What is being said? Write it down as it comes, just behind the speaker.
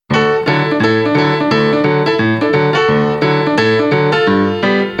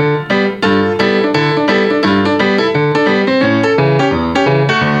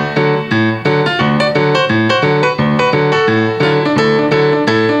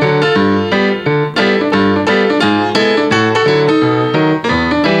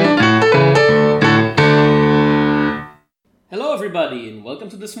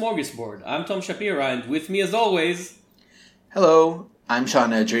Smorgasbord. I'm Tom Shapira, and with me as always... Hello, I'm Sean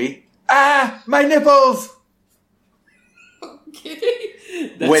Edry. Ah, my nipples! Okay.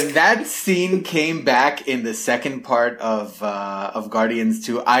 When that scene came back in the second part of Guardians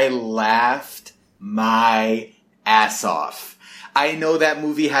 2, I laughed my ass off. I know that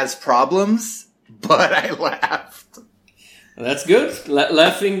movie has problems, but I laughed. That's good.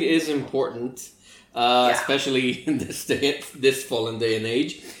 Laughing is important. Especially in this fallen day and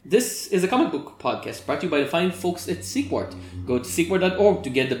age. This is a comic book podcast brought to you by the fine folks at Sequart. Go to sequart.org to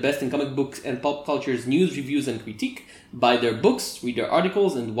get the best in comic books and pop culture's news, reviews, and critique. Buy their books, read their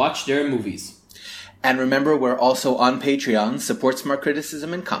articles, and watch their movies. And remember, we're also on Patreon. Support smart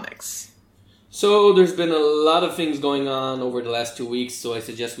criticism in comics. So there's been a lot of things going on over the last 2 weeks, so I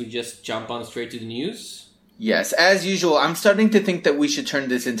suggest we just jump on straight to the news. Yes, as usual, I'm starting to think that we should turn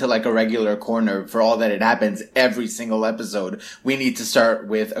this into like a regular corner for all that it happens every single episode. We need to start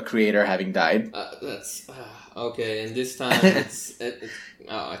with a creator having died. Okay, and this time it's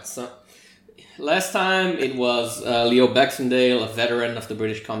last time it was Leo Baxendale, a veteran of the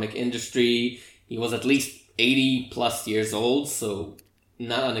British comic industry. He was at least 80 plus years old, so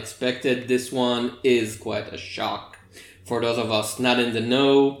not unexpected. This one is quite a shock for those of us not in the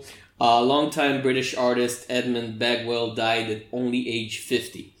know. Longtime British artist Edmund Bagwell died at only age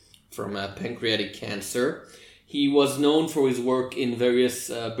 50 from pancreatic cancer. He was known for his work in various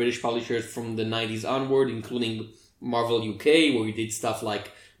British publishers from the 90s onward, including Marvel UK, where he did stuff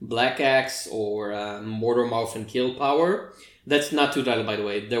like Black Axe or Mortarmouth and Kill Power. That's not two titles, by the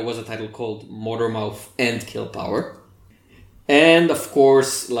way. There was a title called Mortarmouth and Kill Power. And, of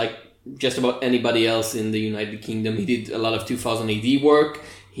course, like just about anybody else in the United Kingdom, he did a lot of 2000 AD work.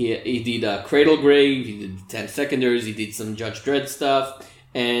 He did Cradlegrave, he did 10 Seconders, he did some Judge Dredd stuff,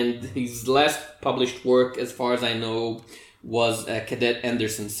 and his last published work, as far as I know, was a Cadet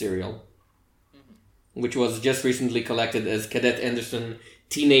Anderson serial, which was just recently collected as Cadet Anderson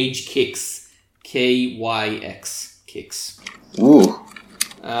Teenage Kicks, KYX, Kicks. Ooh.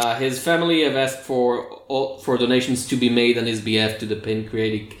 His family have asked for donations to be made on his behalf to the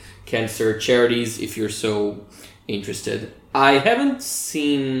pancreatic cancer charities, if you're so interested. I haven't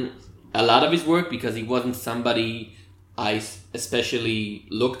seen a lot of his work because he wasn't somebody I especially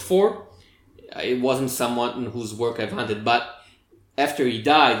looked for. It wasn't someone whose work I've hunted. But after he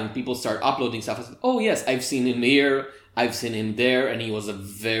died and people start uploading stuff, I said, oh yes, I've seen him here, I've seen him there, and he was a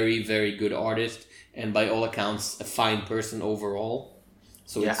very, very good artist and by all accounts a fine person overall.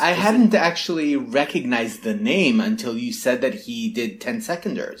 So yeah, I hadn't actually recognized the name until you said that he did 10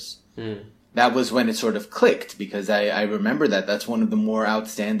 Seconders. That was when it sort of clicked, because I remember that. That's one of the more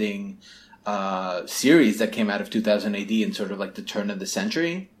outstanding series that came out of 2000 AD in sort of like the turn of the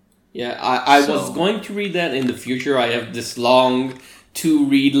century. Yeah, I was going to read that in the future. I have this long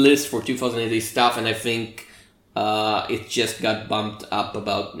to-read list for 2000 AD stuff, and I think it just got bumped up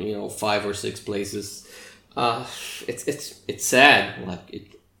about 5 or 6 places. It's sad. Like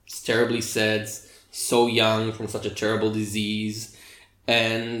it's terribly sad. So young from such a terrible disease,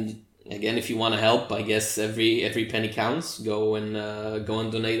 and again, if you want to help, I guess every penny counts. Go and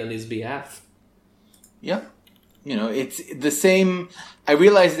donate on his behalf. Yeah. It's the same. I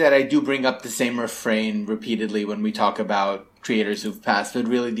realize that I do bring up the same refrain repeatedly when we talk about creators who've passed, but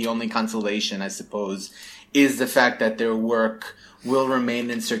really the only consolation, I suppose, is the fact that their work will remain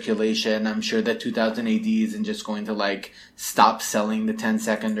in circulation. I'm sure that 2000 AD isn't just going to stop selling the 10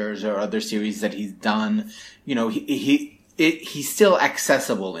 Seconders or other series that he's done. He's still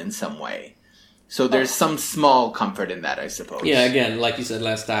accessible in some way. So there's some small comfort in that, I suppose. Yeah, again, like you said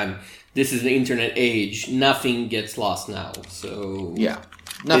last time, this is the internet age. Nothing gets lost now. So yeah,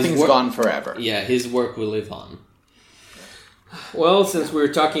 nothing's gone forever. Yeah, his work will live on. Well, since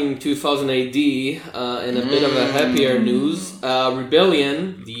we're talking 2000 AD and a bit of a happier news,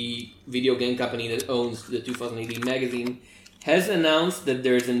 Rebellion, the video game company that owns the 2000 AD magazine, has announced that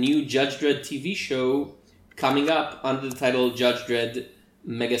there's a new Judge Dredd TV show coming up under the title Judge Dredd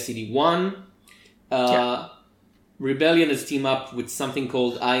Mega City 1. Rebellion has teamed up with something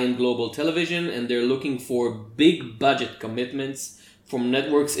called Ion Global Television, and they're looking for big budget commitments from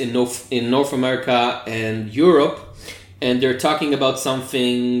networks in North America and Europe. And they're talking about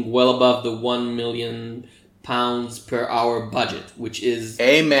something well above the £1 million per hour budget, which is...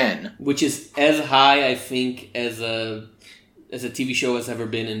 Amen. Which is as high, I think, as a TV show has ever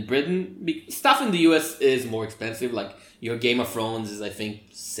been in Britain. Stuff in the US is more expensive. Like your Game of Thrones is, I think,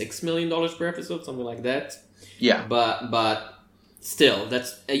 $6 million per episode, something like that. Yeah. But still,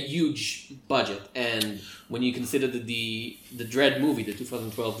 that's a huge budget. And when you consider that the Dredd movie, the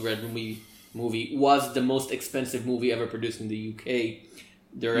 2012 Dredd movie was the most expensive movie ever produced in the UK,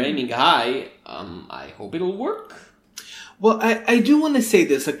 they're aiming high. I hope it'll work. Well, I do want to say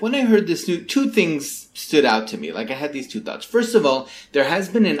this. Like, when I heard this news, two things stood out to me. Like, I had these two thoughts. First of all, there has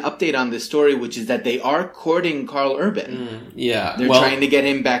been an update on this story, which is that they are courting Karl Urban. Yeah. They're trying to get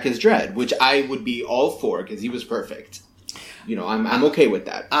him back as Dredd, which I would be all for, because he was perfect. You know, I'm okay with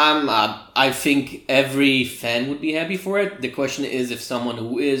that. I think every fan would be happy for it. The question is if someone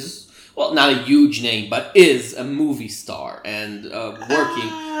who is, well, not a huge name, but is a movie star and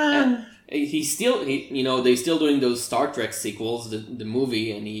working... He's still, they're still doing those Star Trek sequels, the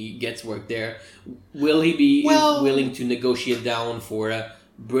movie, and he gets work there. Will he be willing to negotiate down for a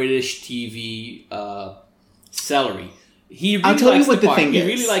British TV salary? He really I'll tell likes you what the the part. thing He is.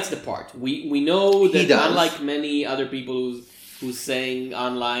 really likes the part. We know that, He does. unlike many other people who's saying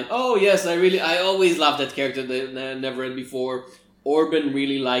online, "Oh yes, I always loved that character that I never read before." Urban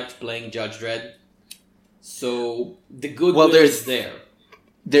really liked playing Judge Dredd, so the goodwill is there.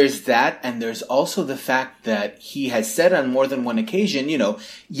 There's that, and there's also the fact that he has said on more than one occasion,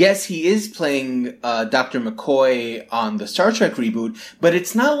 yes, he is playing Dr. McCoy on the Star Trek reboot, but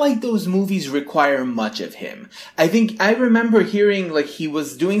it's not like those movies require much of him. I remember hearing, like, he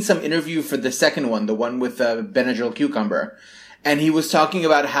was doing some interview for the second one, the one with Benadryl Cucumber, and he was talking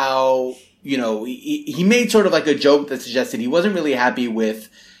about how, he made sort of like a joke that suggested he wasn't really happy with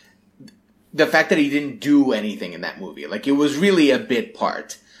the fact that he didn't do anything in that movie. Like, it was really a bit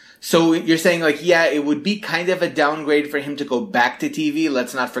part. So you're saying, like, yeah, it would be kind of a downgrade for him to go back to TV.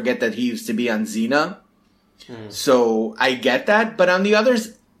 Let's not forget that he used to be on Xena. So I get that. But on the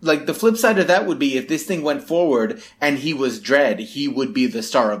others, like, the flip side of that would be if this thing went forward and he was Dredd, he would be the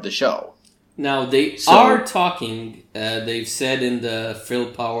star of the show. Now, they are talking, they've said in the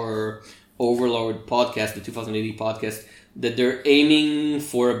Phil Power Overlord podcast, the 2080 podcast, that they're aiming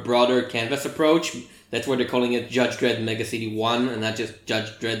for a broader canvas approach. That's why they're calling it Judge Dredd Mega City 1 and not just Judge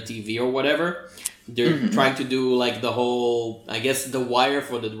Dredd TV or whatever. They're trying to do like the whole, I guess, The Wire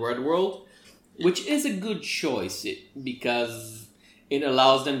for the Dredd world, which is a good choice because it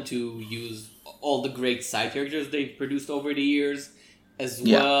allows them to use all the great side characters they've produced over the years, as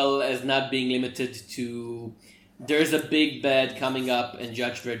well as not being limited to there's a big bad coming up and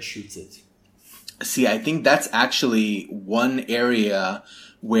Judge Dredd shoots it. See, I think that's actually one area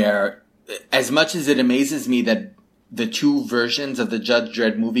where, as much as it amazes me that the two versions of the Judge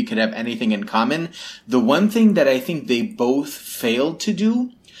Dredd movie could have anything in common, the one thing that I think they both failed to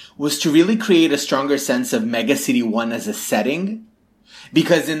do was to really create a stronger sense of Mega City 1 as a setting.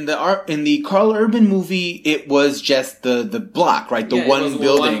 Because in the Karl Urban movie, it was just the block, right? The one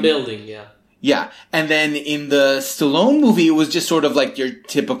building. One building, yeah. Yeah. And then in the Stallone movie, it was just sort of like your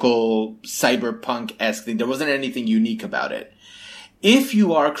typical cyberpunk-esque thing. There wasn't anything unique about it. If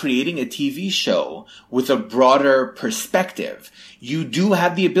you are creating a TV show with a broader perspective, you do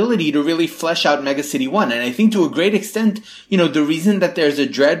have the ability to really flesh out Mega City 1. And I think to a great extent, the reason that there's a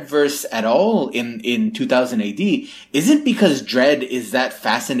Dreadverse at all in 2000 AD isn't because Dredd is that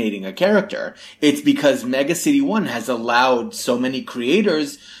fascinating a character. It's because Mega City 1 has allowed so many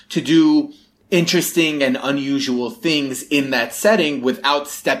creators to do interesting and unusual things in that setting without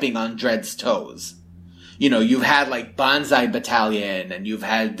stepping on Dredd's toes. You've had like Banzai Battalion, and you've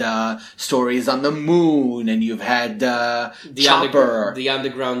had stories on the moon, and you've had Chopper, the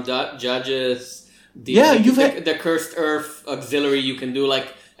underground judges. The Cursed Earth auxiliary. You can do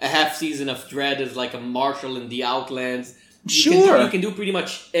like a half season of Dredd as like a marshal in the Outlands. You can do pretty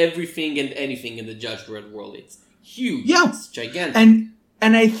much everything and anything in the Judge Dredd world. It's huge. Yeah, it's gigantic.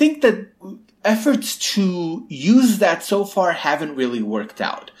 And I think that efforts to use that so far haven't really worked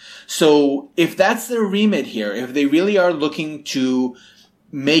out. So if that's their remit here, if they really are looking to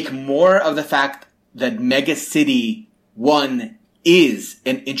make more of the fact that Mega City 1 is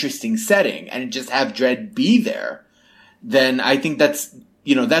an interesting setting and just have Dredd be there, then I think that's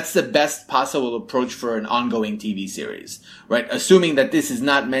the best possible approach for an ongoing TV series, right? Assuming that this is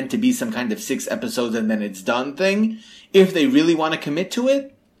not meant to be some kind of 6 episodes and then it's done thing. If they really want to commit to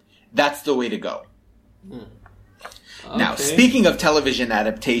it, that's the way to go. Okay. Now, speaking of television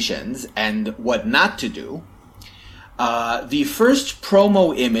adaptations and what not to do, the first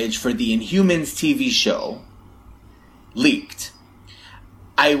promo image for the Inhumans TV show leaked.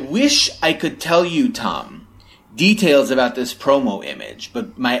 I wish I could tell you, Tom, details about this promo image,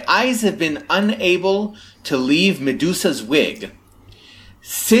 but my eyes have been unable to leave Medusa's wig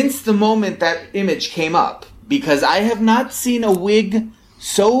since the moment that image came up, because I have not seen a wig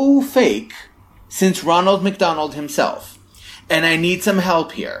so fake since Ronald McDonald himself. And I need some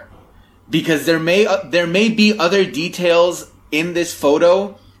help here, because there may be other details in this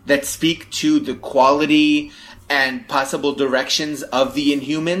photo that speak to the quality and possible directions of the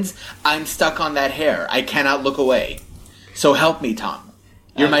Inhumans, I'm stuck on that hair. I cannot look away. So help me, Tom.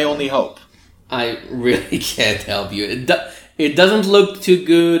 You're my only hope. I really can't help you. It doesn't look too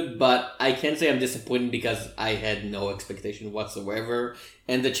good, but I can say I'm disappointed because I had no expectation whatsoever.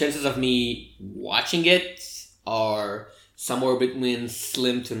 And the chances of me watching it are somewhere between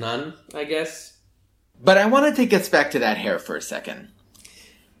slim to none, I guess. But I want to take us back to that hair for a second.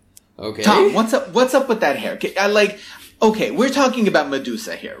 Okay. Tom, what's up with that hair? Okay, we're talking about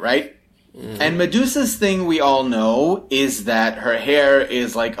Medusa here, right? Mm-hmm. And Medusa's thing we all know is that her hair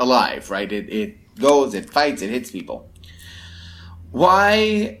is like alive, right? It goes, it fights, it hits people.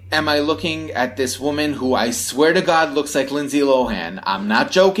 Why am I looking at this woman who I swear to God looks like Lindsay Lohan? I'm not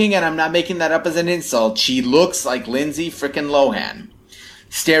joking and I'm not making that up as an insult. She looks like Lindsay frickin' Lohan.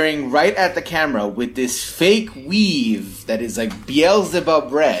 Staring right at the camera with this fake weave that is like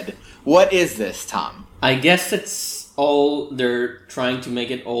Beelzebub red. What is this, Tom? I guess it's all they're trying to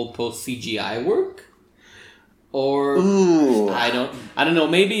make it all post CGI work. Or Ooh. I don't know.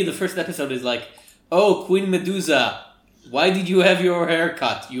 Maybe the first episode is like, oh, Queen Medusa, why did you have your hair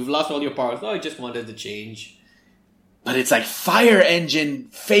cut? You've lost all your powers. Oh, I just wanted to change. But it's like fire engine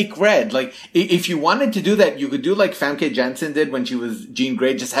fake red. Like, if you wanted to do that, you could do like Famke Janssen did when she was Jean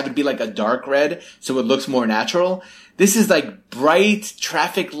Grey. Just have it be like a dark red so it looks more natural. This is like bright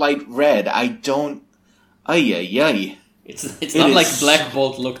traffic light red. I don't... Ay. It's not like Black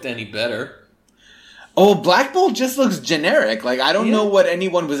Bolt looked any better. Oh, Black Bolt just looks generic. Like, I don't know what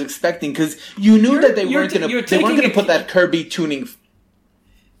anyone was expecting, because you knew that they weren't going to put that Kirby tuning...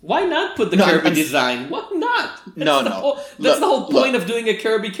 Why not put the Kirby design? Why not? That's the whole point of doing a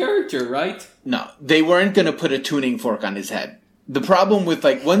Kirby character, right? No, they weren't going to put a tuning fork on his head. The problem with,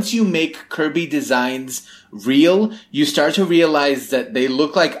 like, once you make Kirby designs real, you start to realize that they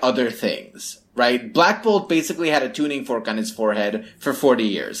look like other things, right? Black Bolt basically had a tuning fork on his forehead for 40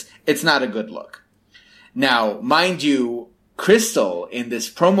 years. It's not a good look. Now, mind you, Crystal in this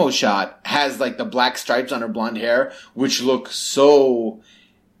promo shot has, like, the black stripes on her blonde hair, which look so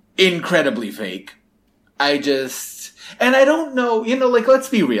incredibly fake. And I don't know, like, let's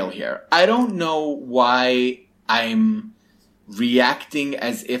be real here. I don't know why I'm reacting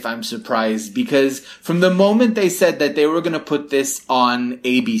as if I'm surprised, because from the moment they said that they were going to put this on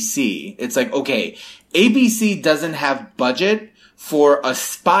ABC, it's like, okay, ABC doesn't have budget for a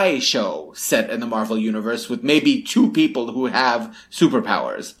spy show set in the Marvel Universe with maybe 2 people who have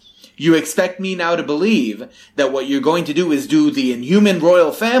superpowers. You expect me now to believe that what you're going to do is do the Inhuman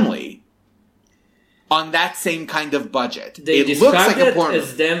royal family on that same kind of budget. They described it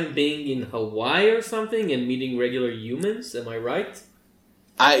as them being in Hawaii or something and meeting regular humans. Am I right?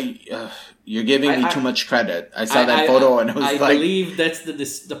 You're giving me too much credit. I saw that photo and it was I believe that's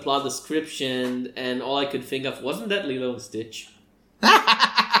the plot description, and all I could think of, wasn't that Lilo and Stitch?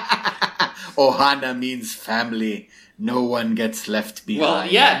 Ohana means family. No one gets left behind. Well,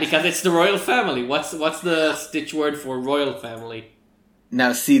 yeah, because it's the royal family. What's the Stitch word for royal family?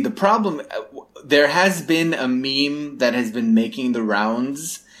 Now, see, the problem... There has been a meme that has been making the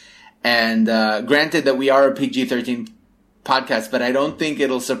rounds. And granted that we are a PG-13 podcast, but I don't think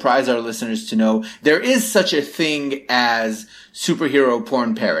it'll surprise our listeners to know there is such a thing as superhero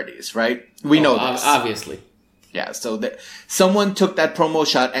porn parodies, right? We know this. Obviously. Yeah, so someone took that promo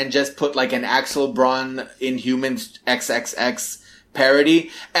shot and just put like an Axel Braun Inhumans XXX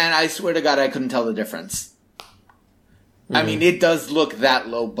parody, and I swear to God I couldn't tell the difference. Mm-hmm. I mean, it does look that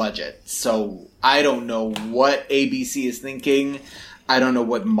low budget, so I don't know what ABC is thinking. I don't know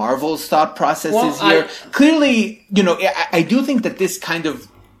what Marvel's thought process is here. Clearly, I do think that this kind of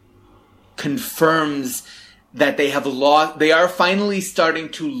confirms that they are finally starting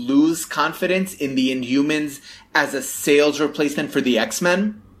to lose confidence in the Inhumans as a sales replacement for the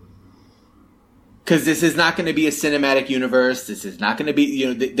X-Men. Because this is not going to be a cinematic universe. This is not going to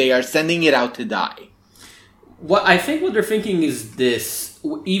be, they are sending it out to die. I think what they're thinking is this.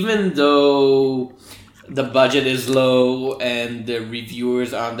 Even though the budget is low and the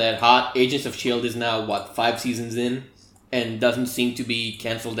reviewers aren't that hot, Agents of S.H.I.E.L.D. is now, 5 seasons in? And doesn't seem to be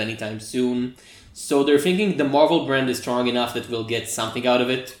cancelled anytime soon. So they're thinking the Marvel brand is strong enough that we'll get something out of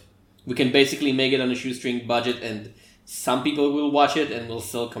it. We can basically make it on a shoestring budget, and some people will watch it, and we'll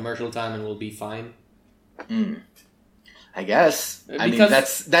sell commercial time, and we'll be fine. I guess. I mean,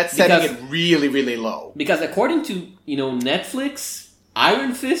 that's setting it really, really low. Because according to Netflix,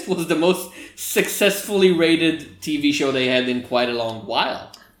 Iron Fist was the most successfully rated TV show they had in quite a long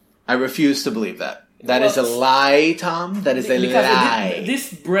while. I refuse to believe that. That is a lie, Tom. That is a lie.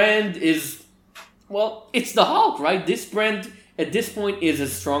 This brand is... Well, it's the Hulk, right? This brand, at this point, is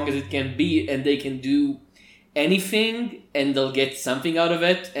as strong as it can be, and they can do anything and they'll get something out of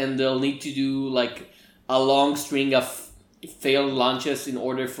it, and they'll need to do like a long string of failed launches in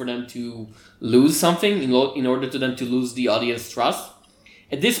order for them to lose something, in order to them to lose the audience trust.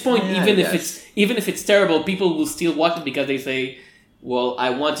 At this point, even if it's terrible, people will still watch it because they say, well, I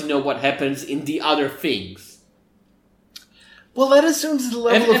want to know what happens in the other things. Well, that assumes the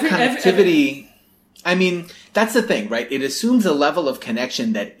level of connectivity. I mean, that's the thing, right? It assumes a level of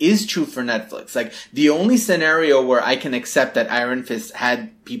connection that is true for Netflix. Like, the only scenario where I can accept that Iron Fist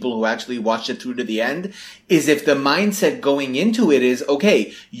had people who actually watched it through to the end is if the mindset going into it is,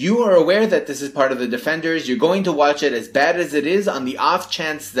 okay, you are aware that this is part of the Defenders, you're going to watch it as bad as it is on the off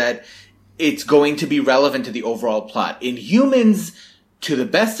chance that it's going to be relevant to the overall plot. In Humans, to the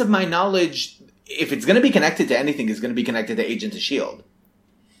best of my knowledge, if it's going to be connected to anything, it's going to be connected to Agents of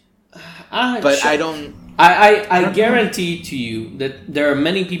S.H.I.E.L.D. I guarantee to you that there are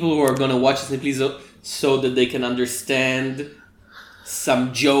many people who are going to watch it simply so that they can understand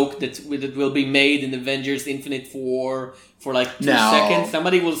some joke that will be made in Avengers Infinite War for like 2 seconds.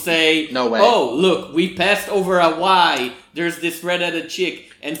 Somebody will say, "No way! Oh, look, we passed over a Y. There's this red-headed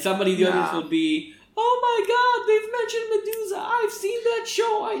chick," and somebody in the audience will be, "Oh my God, they've mentioned Medusa. I've seen that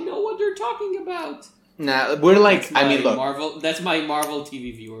show. I know what they're talking about." Nah, we're like, look. That's my Marvel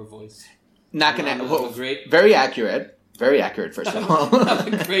TV viewer voice. Not gonna. Very accurate. Very accurate, first of all.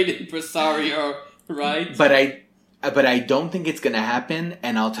 I'm a great impresario, right? But I don't think it's gonna happen,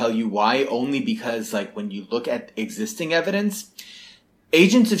 and I'll tell you why. Only because, like, when you look at existing evidence,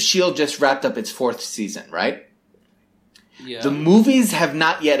 Agents of S.H.I.E.L.D. just wrapped up its 4th season, right? Yeah. The movies have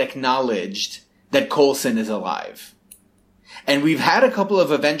not yet acknowledged that Coulson is alive. And we've had a couple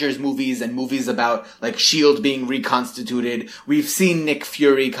of Avengers movies and movies about, like, S.H.I.E.L.D. being reconstituted. We've seen Nick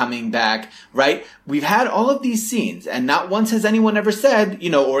Fury coming back, right? We've had all of these scenes, and not once has anyone ever said,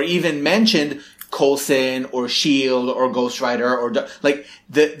 or even mentioned Coulson or S.H.I.E.L.D. or Ghost Rider or, like,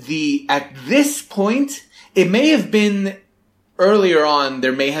 at this point, it may have been earlier on,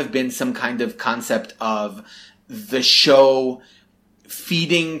 there may have been some kind of concept of the show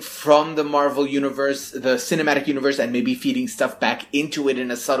feeding from the Marvel universe, the cinematic universe, and maybe feeding stuff back into it in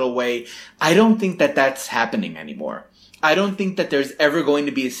a subtle way. I don't think that that's happening anymore. I don't think that there's ever going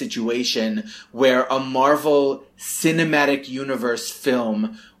to be a situation where a Marvel cinematic universe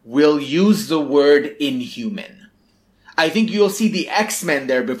film will use the word Inhuman. I think you'll see the X-Men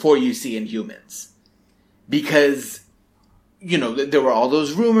there before you see Inhumans. Because there were all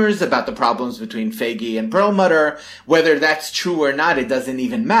those rumors about the problems between Feige and Perlmutter. Whether that's true or not, it doesn't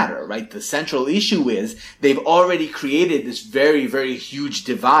even matter, right? The central issue is they've already created this very, very huge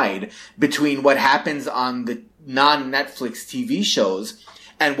divide between what happens on the non-Netflix TV shows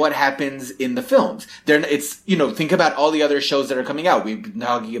and what happens in the films. Think about all the other shows that are coming out. We've been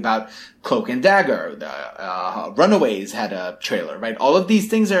talking about Cloak and Dagger. Runaways had a trailer, right? All of these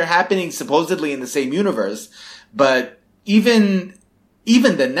things are happening supposedly in the same universe, but even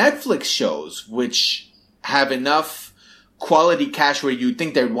the Netflix shows, which have enough quality cash where you'd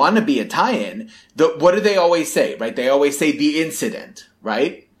think there'd want to be a tie-in, what do they always say, right? They always say the incident,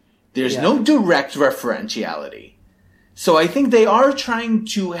 right? There's no direct referentiality. So I think they are trying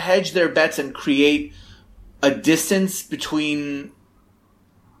to hedge their bets and create a distance between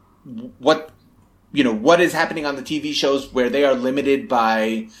what is happening on the TV shows where they are limited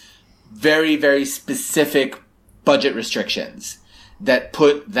by very, very specific budget restrictions that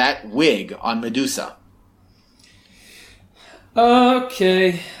put that wig on Medusa.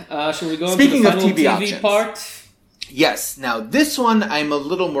 Okay, shall we go Speaking into the final of TV options part? Yes. Now, this one I'm a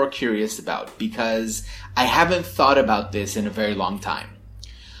little more curious about because I haven't thought about this in a very long time.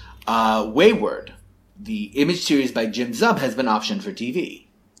 Wayward, the Image series by Jim Zub, has been optioned for TV.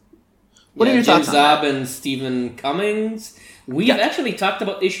 What are your thoughts on that? Jim Zub and Stephen Cummings. We've actually talked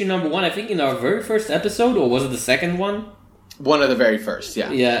about issue number 1, I think, in our very first episode, or was it the second one? One of the very first,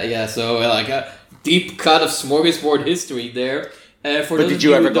 yeah. Yeah, so like a deep cut of smorgasbord history there. For but those did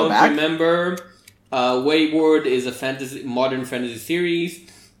you ever who go don't back? Remember, Wayward is a modern fantasy series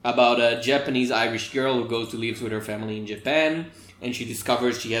about a Japanese-Irish girl who goes to live with her family in Japan, and she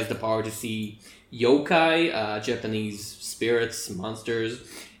discovers she has the power to see yokai, Japanese spirits, monsters,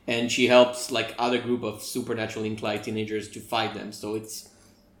 and she helps like other group of supernaturally inclined teenagers to fight them. So it's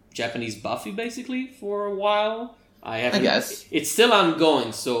Japanese Buffy basically for a while. I guess it's still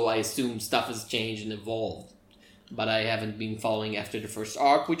ongoing, so I assume stuff has changed and evolved. But I haven't been following after the first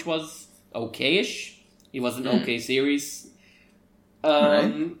arc, which was okay-ish. It was an okay series.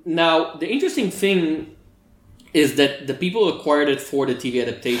 Right. Now, the interesting thing is that the people who acquired it for the TV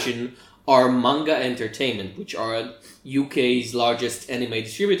adaptation are Manga Entertainment, which are UK's largest anime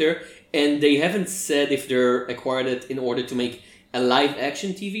distributor, and they haven't said if they're acquired it in order to make a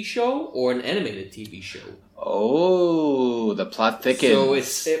live-action TV show or an animated TV show. Oh, the plot thickens. So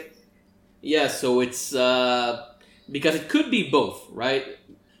it's because it could be both, right?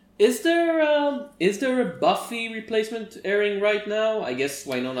 Is there a Buffy replacement airing right now? I guess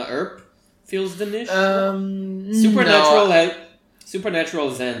Winona Earp fills the niche. Supernatural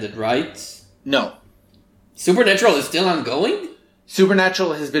has ended, right? No. Supernatural is still ongoing?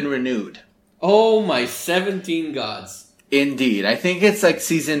 Supernatural has been renewed. Oh my 17 gods. Indeed. I think it's like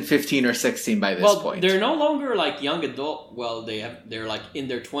season 15 or 16 by this point. Well, they're no longer like young adult. Well, they're like in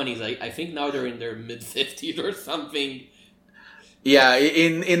their 20s. I think now they're in their mid-50s or something. Yeah,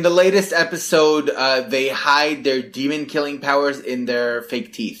 in the latest episode, they hide their demon-killing powers in their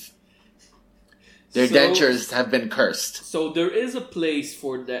fake teeth. Their dentures have been cursed. So there is a place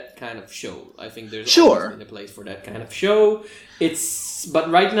for that kind of show. I think there's always been a place for that kind of show. But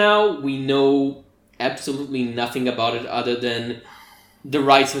right now we know absolutely nothing about it other than the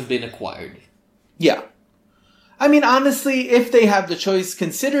rights have been acquired. Yeah. I mean, honestly, if they have the choice,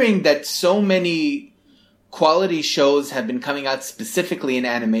 considering that so many quality shows have been coming out specifically in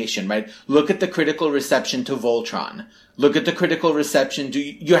animation, right? Look at the critical reception to Voltron. Look at the critical reception to...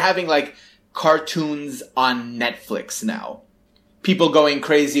 You're having, like, cartoons on Netflix now. People going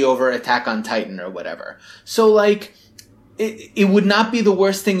crazy over Attack on Titan or whatever. So, like, it would not be the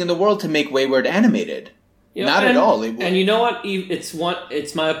worst thing in the world to make Wayward animated. Not at all. And you know what? It's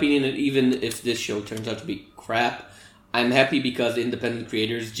my opinion that even if this show turns out to be crap, I'm happy because independent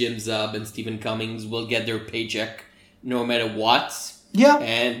creators Jim Zub and Stephen Cummings will get their paycheck no matter what. Yeah.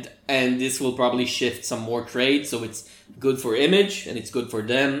 And this will probably shift some more trade, so it's good for Image, and it's good for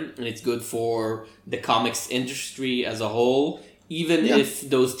them, and it's good for the comics industry as a whole, even if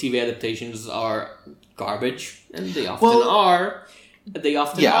those TV adaptations are garbage, and they often are.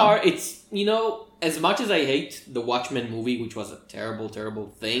 It's, as much as I hate the Watchmen movie, which was a terrible, terrible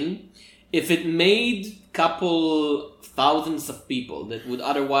thing, if it made couple thousands of people that would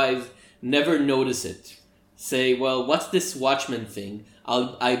otherwise never notice it say, well, what's this Watchmen thing?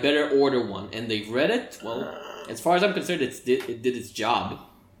 I better order one. And they've read it. Well, as far as I'm concerned, it did its job.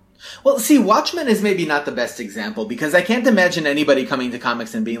 Well, see, Watchmen is maybe not the best example because I can't imagine anybody coming to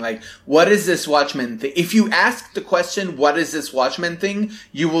comics and being like, what is this Watchmen thing? If you ask the question, what is this Watchmen thing?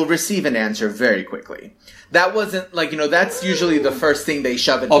 You will receive an answer very quickly. That wasn't like, that's usually the first thing they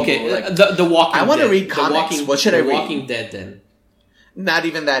shove at people. Okay, like, the Walking Dead. I want to read comics. What should I read? The Walking Dead, then. Not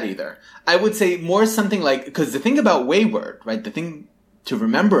even that either. I would say more something like, because the thing about Wayward, right, the thing to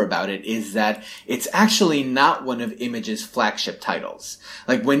remember about it is that it's actually not one of Image's flagship titles.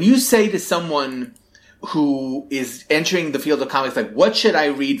 Like, when you say to someone who is entering the field of comics, like, what should I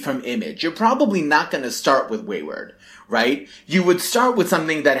read from Image? You're probably not going to start with Wayward, right? You would start with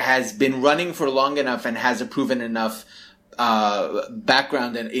something that has been running for long enough and has a proven enough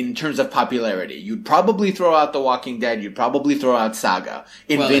background in terms of popularity. You'd probably throw out The Walking Dead. You'd probably throw out Saga.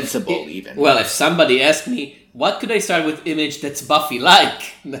 Invincible, even. Well, if somebody asked me, what could I start with Image that's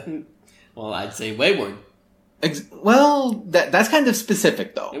Buffy-like? Then, well, I'd say Wayward. That's kind of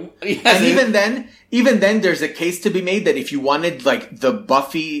specific, though. Yes, and even then, there's a case to be made that if you wanted, like, the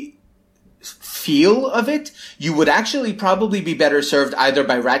Buffy feel of it, you would actually probably be better served either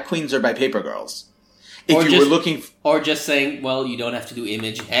by Rat Queens or by Paper Girls. Or just saying, well, you don't have to do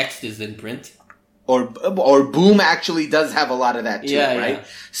Image. Hext is in print. Or Boom actually does have a lot of that too, right? Yeah.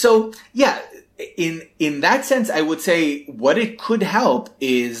 So, in that sense, I would say what it could help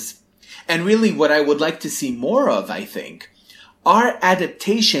is, and really what I would like to see more of, I think, are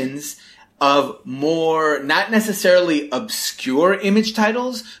adaptations of more, not necessarily obscure Image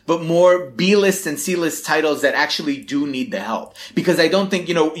titles, but more B-list and C-list titles that actually do need the help. Because I don't think,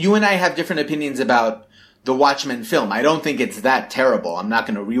 you and I have different opinions about the Watchmen film. I don't think it's that terrible. I'm not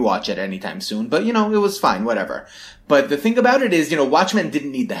going to rewatch it anytime soon, but it was fine, whatever. But the thing about it is, Watchmen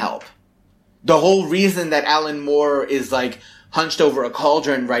didn't need the help. The whole reason that Alan Moore is like hunched over a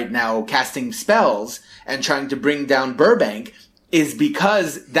cauldron right now casting spells and trying to bring down Burbank is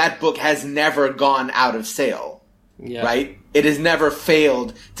because that book has never gone out of sale. Yeah. Right? It has never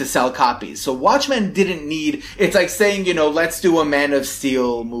failed to sell copies. So Watchmen didn't need... It's like saying, let's do a Man of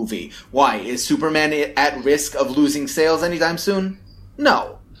Steel movie. Why? Is Superman at risk of losing sales anytime soon?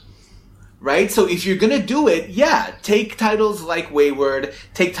 No. Right? So if you're gonna do it, take titles like Wayward,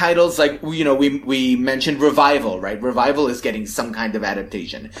 take titles like, we mentioned Revival, right? Revival is getting some kind of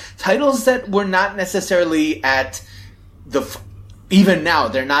adaptation. Titles that were not necessarily at the... Even now,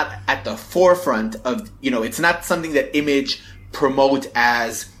 they're not at the forefront of, it's not something that Image promote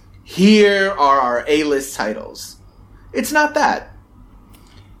as, here are our A-list titles. It's not that.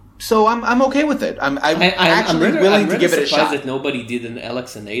 So I'm okay with it. I'm actually I'm willing really to give it a surprised shot. that nobody did an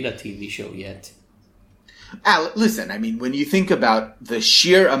Alex and Ada TV show yet. Listen, I mean, when you think about the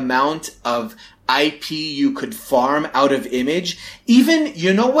sheer amount of IP you could farm out of Image, even,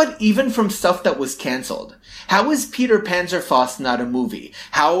 you know what? Even from stuff that was canceled. How is Peter Panzerfaust not a movie?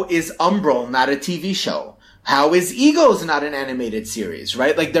 How is Umbral not a TV show? How is Egos not an animated series,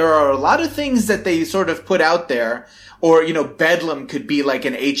 right? Like, there are a lot of things that they sort of put out there. Or, you know, Bedlam could be like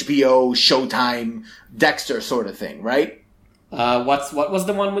an HBO, Showtime, Dexter sort of thing, right? What was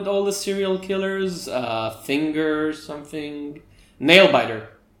the one with all the serial killers? Finger something? Nailbiter.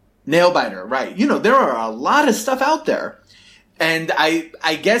 Nailbiter, right. You know, there are a lot of stuff out there. And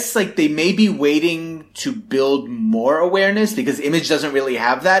I guess, like, they may be waiting to build more awareness because Image doesn't really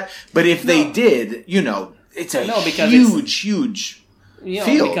have that. But if they did, you know, it's a huge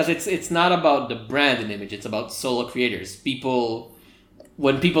field. Because it's not about the brand and Image. It's about solo creators.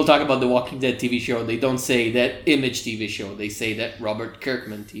 When people talk about the Walking Dead TV show, they don't say that Image TV show. They say that Robert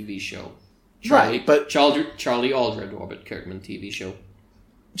Kirkman TV show. Right, but Charlie Aldred Robert Kirkman TV show.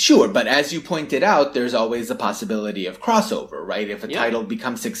 Sure, but as you pointed out, there's always a possibility of crossover, right? If a title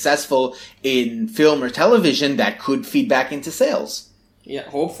becomes successful in film or television, that could feed back into sales. Yeah,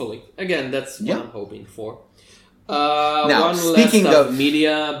 hopefully. Again, that's what I'm hoping for. Now, one speaking last of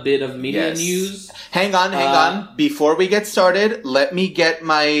bit of media news. Hang on. Before we get started, let me get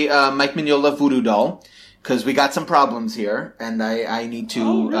my Mike Mignola voodoo doll, because we got some problems here, and I need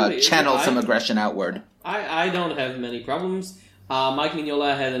to channel some aggression outward. I don't have many problems. Mike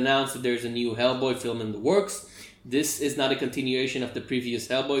Mignola had announced that there's a new Hellboy film in the works. This is not a continuation of the previous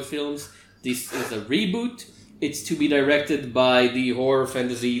Hellboy films. This is a reboot. It's to be directed by the horror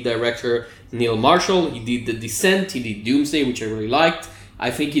fantasy director Neil Marshall. He did The Descent, he did Doomsday, which I really liked. I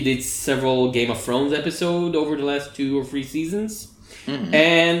think he did several Game of Thrones episodes over the last 2 or 3 seasons. Mm-hmm.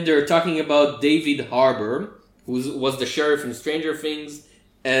 And they're talking about David Harbour, who was the sheriff in Stranger Things,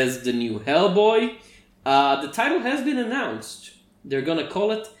 as the new Hellboy. The title has been announced. They're gonna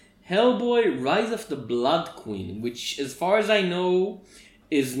call it Hellboy Rise of the Blood Queen, which, as far as I know,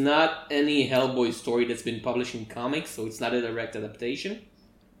 is not any Hellboy story that's been published in comics, so it's not a direct adaptation.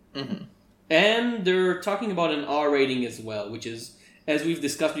 Mm-hmm. And they're talking about an R rating as well, which is, as we've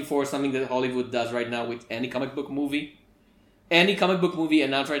discussed before, something that Hollywood does right now with any comic book movie. Any comic book movie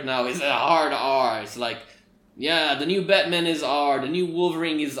announced right now is a hard R. It's like, yeah, the new Batman is R, the new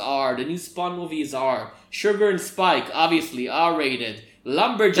Wolverine is R, the new Spawn movie is R. Sugar and Spike, obviously, R-rated.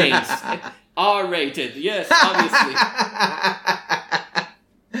 Lumberjanes, R-rated. Yes, obviously.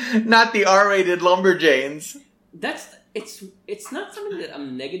 Not the R-rated Lumberjanes. It's not something that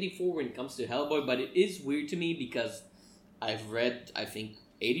I'm negative for when it comes to Hellboy, but it is weird to me because I've read, I think,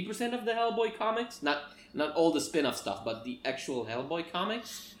 80% of the Hellboy comics. Not all the spin-off stuff, but the actual Hellboy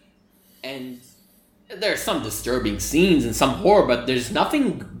comics. And there are some disturbing scenes and some horror, but there's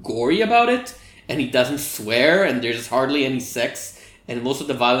nothing gory about it. And he doesn't swear, and there's hardly any sex, and most of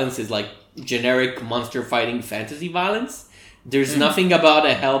the violence is like generic monster fighting fantasy violence. There's nothing about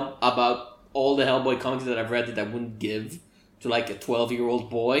all the Hellboy comics that I've read that I wouldn't give to like a 12-year-old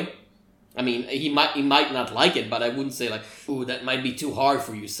boy. I mean, he might not like it, but I wouldn't say like, "Ooh, that might be too hard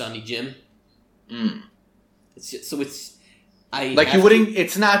for you, Sonny Jim." It's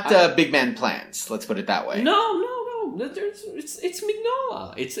not Big Man Plans. Let's put it that way. No. It's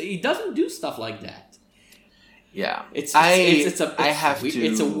Mignola. He doesn't do stuff like that. Yeah, it's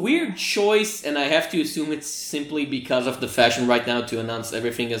a weird choice, and I have to assume it's simply because of the fashion right now to announce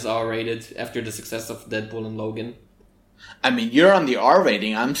everything as R-rated after the success of Deadpool and Logan. I mean, you're on the R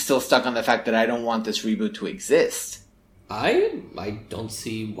rating. I'm still stuck on the fact that I don't want this reboot to exist. I don't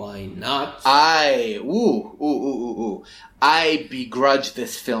see why not. I begrudge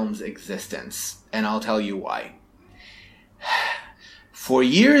this film's existence, and I'll tell you why. For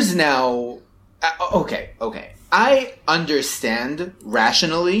years now, okay. I understand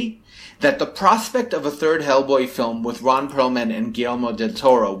rationally that the prospect of a third Hellboy film with Ron Perlman and Guillermo del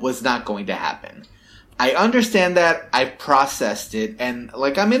Toro was not going to happen. I understand that. I've processed it, and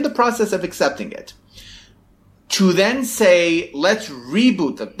I'm in the process of accepting it. To then say, let's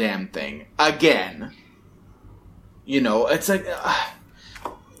reboot the damn thing again, it's like,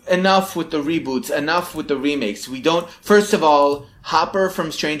 enough with the reboots, enough with the remakes. First of all, Hopper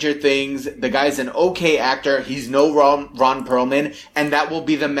from Stranger Things, the guy's an okay actor, he's no Ron Perlman, and that will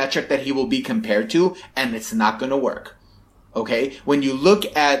be the metric that he will be compared to, and it's not gonna work. Okay? When you look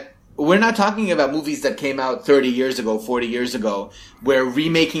at, we're not talking about movies that came out 30 years ago, 40 years ago, where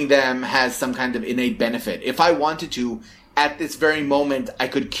remaking them has some kind of innate benefit. If I wanted to, at this very moment, I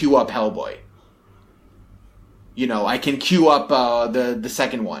could queue up Hellboy. I can queue up the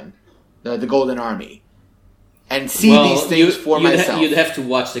second one, the Golden Army, and see these things for myself. You'd have to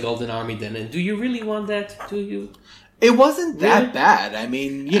watch the Golden Army then. And do you really want that? Do you? It wasn't that bad. I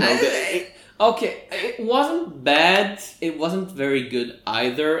mean, Okay, it wasn't bad. It wasn't very good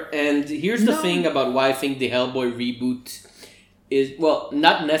either. And here's the thing about why I think the Hellboy reboot is, well,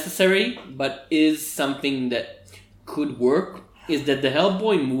 not necessary, but is something that could work, is that the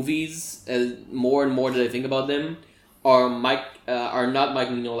Hellboy movies, more and more that I think about them, are not Mike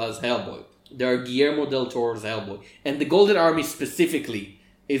Mignola's Hellboy. They are Guillermo del Toro's Hellboy. And the Golden Army specifically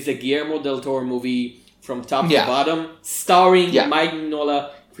is a Guillermo del Toro movie from top to bottom, starring Mike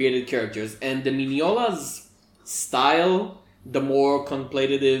Mignola created characters. And the Mignola's style, the more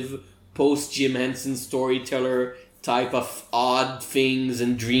contemplative, post-Jim Henson storyteller type of odd things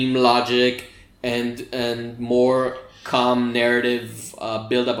and dream logic and more calm narrative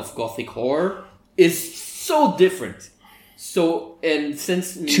build-up of gothic horror is so different. So, and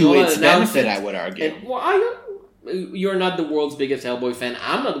since Mignola to its benefit, I would argue. You're not the world's biggest Hellboy fan.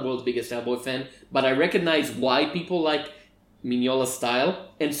 I'm not the world's biggest Hellboy fan, but I recognize why people like Mignola's style.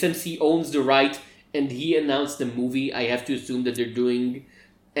 And since he owns the right and he announced the movie, I have to assume that they're doing...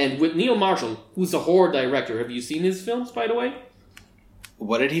 And with Neil Marshall, who's a horror director. Have you seen his films, by the way?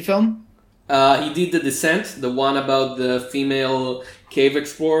 What did he film? He did The Descent, the one about the female cave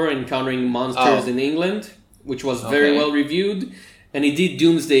explorer encountering monsters in England, which was very well reviewed. And he did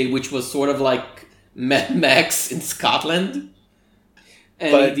Doomsday, which was sort of like Mad Max in Scotland.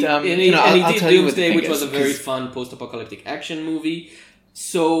 And he did Doomsday, which was a very fun post-apocalyptic action movie.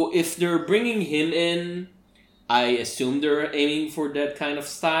 So if they're bringing him in, I assume they're aiming for that kind of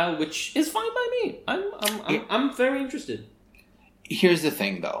style, which is fine by me. I'm very interested. Here's the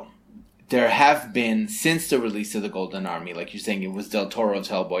thing, though. There have been, since the release of the Golden Army, like you're saying, it was Del Toro's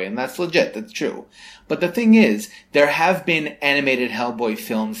Hellboy, and that's legit, that's true. But the thing is, there have been animated Hellboy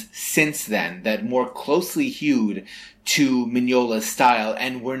films since then that more closely hewed to Mignola's style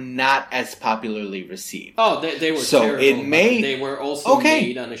and were not as popularly received. Oh, they were terrible. They were also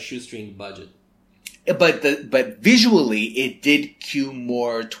made on a shoestring budget. But visually, it did cue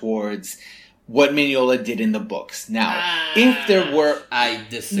more towards what Mignola did in the books. Now, if there were... I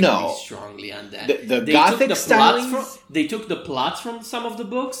disagree strongly on that. The Gothic stylings... They took the plots from some of the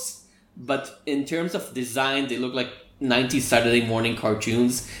books, but in terms of design, they look like 90s Saturday morning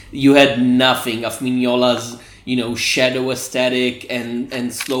cartoons. You had nothing of Mignola's, shadow aesthetic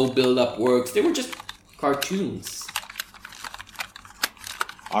and slow build-up works. They were just cartoons.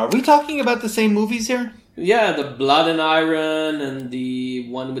 Are we talking about the same movies here? Yeah, the Blood and Iron and the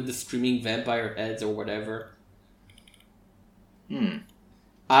one with the screaming vampire heads or whatever.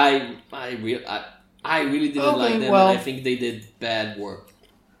 I really didn't like them, and I think they did bad work.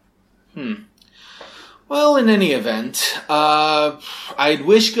 Well, in any event, I'd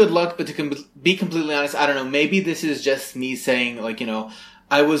wish good luck, but to be completely honest, I don't know. Maybe this is just me saying,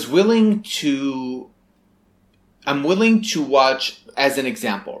 I'm willing to watch, as an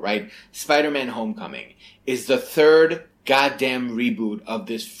example, right? Spider-Man Homecoming is the third goddamn reboot of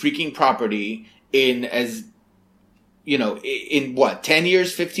this freaking property in 10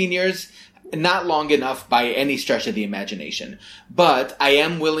 years, 15 years? Not long enough by any stretch of the imagination. But I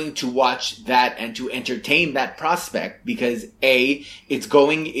am willing to watch that and to entertain that prospect because A, it's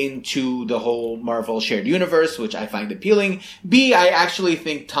going into the whole Marvel shared universe, which I find appealing. B, I actually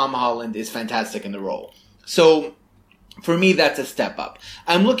think Tom Holland is fantastic in the role. So, for me, that's a step up.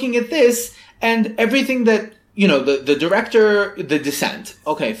 I'm looking at this, and everything that, the director, The Descent.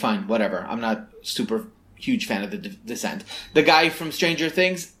 Okay, fine, whatever. I'm not super huge fan of The Descent. The guy from Stranger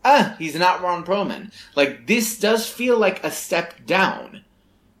Things, he's not Ron Perlman. This does feel like a step down.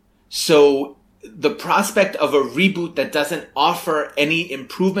 So, the prospect of a reboot that doesn't offer any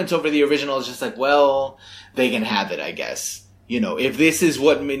improvements over the original is just they can have it, I guess. If this is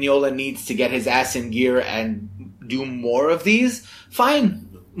what Mignola needs to get his ass in gear and do more of these, fine.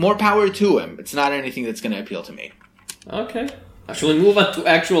 More power to him. It's not anything that's going to appeal to me. Okay. Shall we move on to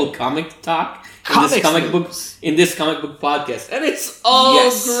actual comic talk? In this comic book podcast. And it's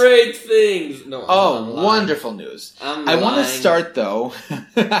all great things. No, wonderful news. I want to start, though.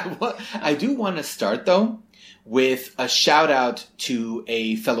 I do want to start, though, with a shout out to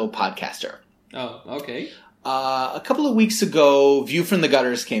a fellow podcaster. Oh, okay. A couple of weeks ago, View from the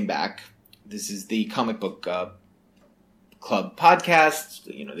Gutters came back. This is the comic book club podcast.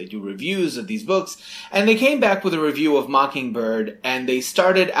 They do reviews of these books. And they came back with a review of Mockingbird, and they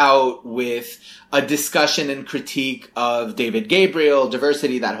started out with a discussion and critique of David Gabriel,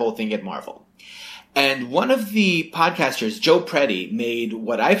 diversity, that whole thing at Marvel. And one of the podcasters, Joe Preddy, made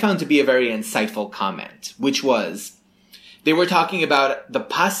what I found to be a very insightful comment, which was, they were talking about the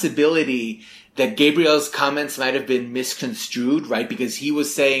possibility that Gabriel's comments might have been misconstrued, right? Because he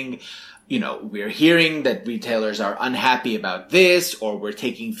was saying, you know, we're hearing that retailers are unhappy about this, or we're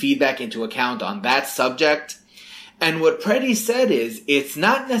taking feedback into account on that subject. And what Preddy said is, it's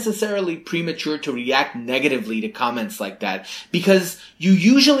not necessarily premature to react negatively to comments like that, because you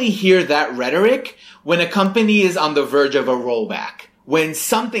usually hear that rhetoric when a company is on the verge of a rollback, when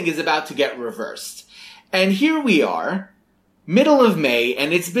something is about to get reversed. And here we are, middle of May,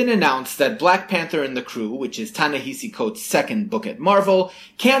 and it's been announced that Black Panther and the Crew, which is Ta-Nehisi Coates' second book at Marvel,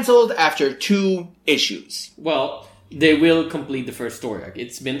 canceled after 2 issues. Well, they will complete the first story arc.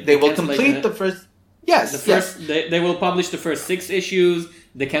 They will complete the first... Yes, yes. They will publish the first 6 issues.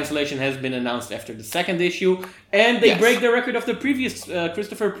 The cancellation has been announced after the second issue. And they break the record of the previous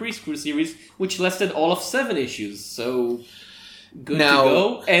Christopher Priest Crew series, which lasted all of 7 issues. So, good to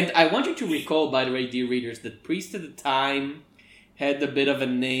go. And I want you to recall, by the way, dear readers, that Priest at the time had a bit of a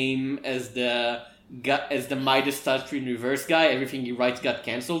name as the Midas Touchscreen Reverse guy. Everything he writes got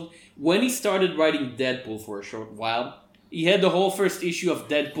cancelled. When he started writing Deadpool for a short while, he had the whole first issue of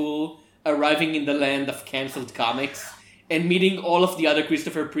Deadpool arriving in the land of cancelled comics and meeting all of the other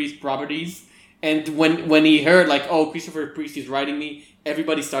Christopher Priest properties. And when he heard, like, oh, Christopher Priest is writing me,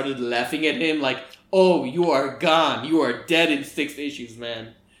 everybody started laughing at him, like, oh, you are gone. You are dead in 6 issues,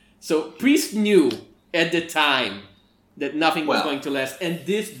 man. So Priest knew at the time that nothing was going to last. And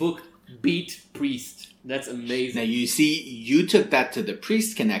this book beat Priest. That's amazing. Now, you see, you took that to the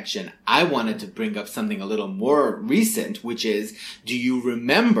Priest connection. I wanted to bring up something a little more recent, which is, do you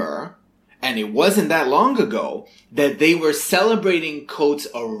remember... and it wasn't that long ago, that they were celebrating Coates'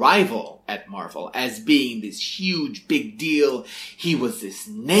 arrival at Marvel as being this huge, big deal. He was this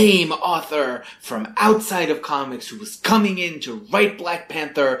name author from outside of comics who was coming in to write Black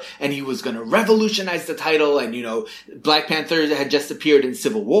Panther, and he was going to revolutionize the title. And, you know, Black Panther had just appeared in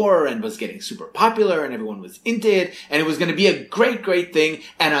Civil War and was getting super popular, and everyone was into it, and it was going to be a great, great thing.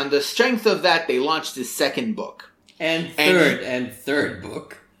 And on the strength of that, they launched his second book. And third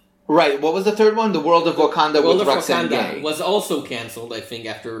book. Right. What was the third one? The World of Wakanda with Roxane Gay. Was also canceled, I think,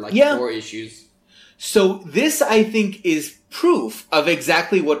 after 4 issues. So this, I think, is proof of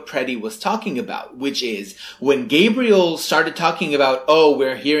exactly what Preddy was talking about, which is when Gabriel started talking about, oh,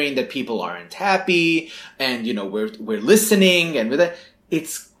 we're hearing that people aren't happy, and, you know, we're listening, and with that,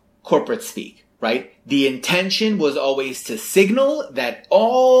 it's corporate speak, right? The intention was always to signal that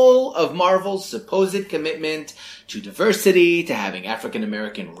all of Marvel's supposed commitment to diversity, to having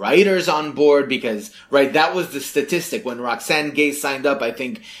African-American writers on board, because, right, that was the statistic. When Roxane Gay signed up, I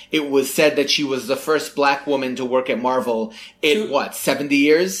think it was said that she was the first black woman to work at Marvel in, 70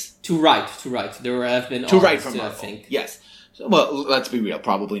 years? To write. There have been to write for Marvel, I think. Yes. So, well, let's be real,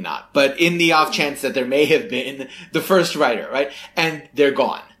 probably not. But in the off chance that there may have been the first writer, right? And they're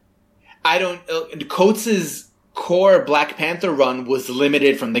gone. Coates' core Black Panther run was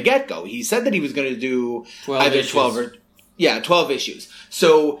limited from the get-go. He said that he was going to do 12 issues.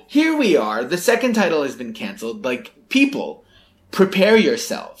 So here we are. The second title has been canceled. Like, people, prepare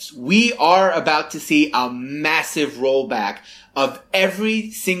yourselves. We are about to see a massive rollback of every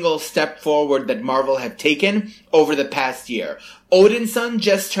single step forward that Marvel have taken over the past year. Odinson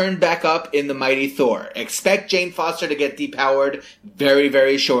just turned back up in The Mighty Thor. Expect Jane Foster to get depowered very,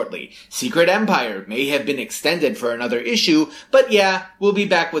 very shortly. Secret Empire may have been extended for another issue, but yeah, we'll be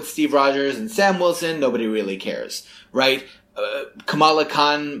back with Steve Rogers and Sam Wilson. Nobody really cares, right? Kamala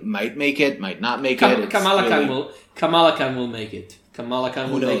Khan might make it, might not make it. Kamala Khan will make it. Kamala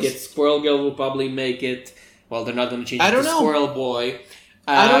Khan will make it. Squirrel Girl will probably make it. Well, they're not going to change it to Squirrel Boy.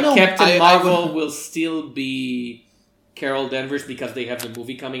 I don't know. Captain Marvel will still be Carol Danvers because they have the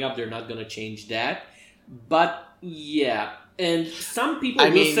movie coming up. They're not going to change that. But, yeah. And some people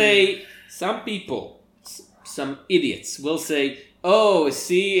some idiots will say, oh,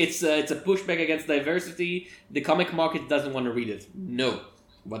 see, it's a pushback against diversity. The comic market doesn't want to read it. No.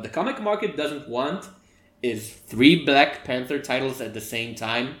 What the comic market doesn't want is 3 Black Panther titles at the same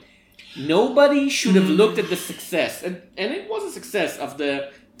time. Nobody should have looked at the success, and it was a success, of the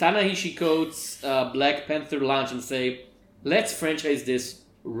Ta-Nehisi Coates Black Panther launch and say, let's franchise this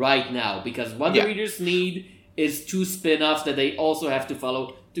right now, because what the readers need is 2 spin-offs that they also have to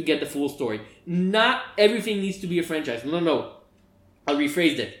follow to get the full story. Not everything needs to be a franchise. No. I'll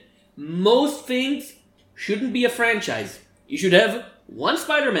rephrase it. Most things shouldn't be a franchise. You should have 1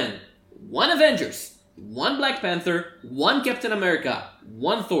 Spider-Man, 1 Avengers, 1 Black Panther, 1 Captain America,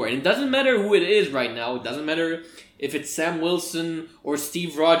 1 Thor. And it doesn't matter who it is right now. It doesn't matter if it's Sam Wilson or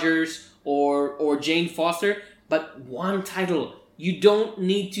Steve Rogers or Jane Foster, but one title. You don't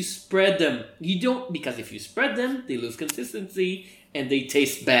need to spread them. Because if you spread them, they lose consistency and they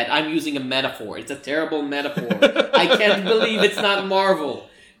taste bad. I'm using a metaphor. It's a terrible metaphor. I can't believe it's not Marvel.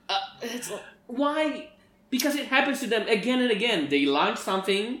 Why? Because it happens to them again and again. They launch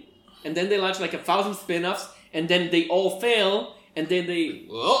something, and then they launch like 1,000 spin-offs, and then they all fail, and then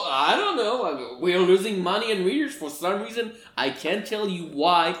I don't know, we're losing money and readers for some reason. I can't tell you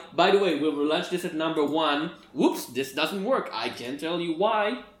why. By the way, we'll relaunch this at number 1. Whoops, this doesn't work. I can't tell you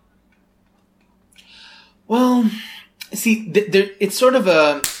why. Well, see, it's sort of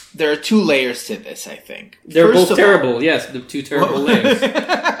there are 2 layers to this, I think. They're both terrible, yes, the 2 terrible layers.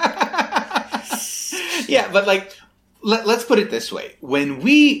 Yeah, but like, let's put it this way. When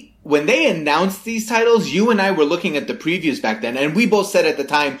they announced these titles, you and I were looking at the previews back then, and we both said at the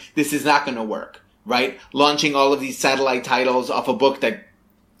time, this is not going to work, right? Launching all of these satellite titles off a book that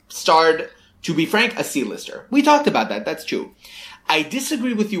starred, to be frank, a C-lister. We talked about that. That's true. I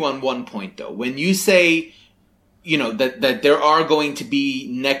disagree with you on one point, though. When you say, that there are going to be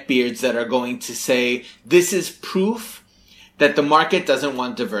neckbeards that are going to say, this is proof that the market doesn't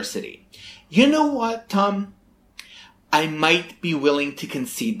want diversity. You know what, Tom? I might be willing to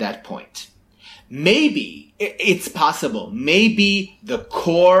concede that point. Maybe, it's possible, maybe the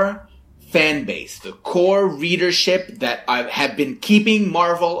core fan base, the core readership that have been keeping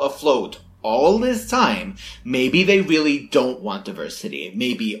Marvel afloat all this time, maybe they really don't want diversity.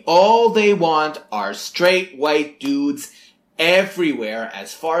 Maybe all they want are straight white dudes everywhere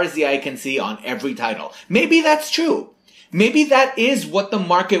as far as the eye can see on every title. Maybe that's true. Maybe that is what the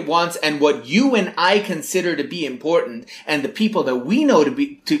market wants and what you and I consider to be important and the people that we know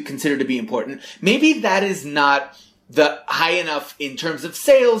to consider to be important. Maybe that is not the high enough in terms of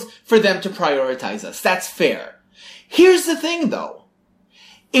sales for them to prioritize us. That's fair. Here's the thing though.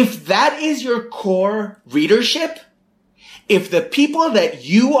 If that is your core readership, if the people that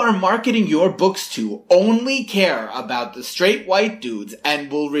you are marketing your books to only care about the straight white dudes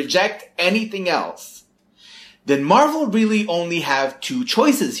and will reject anything else, then Marvel really only have 2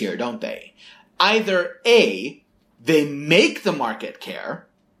 choices here, don't they? Either A, they make the market care,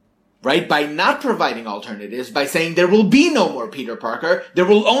 right, by not providing alternatives, by saying there will be no more Peter Parker, there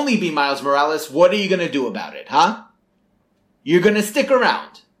will only be Miles Morales, what are you going to do about it, huh? You're going to stick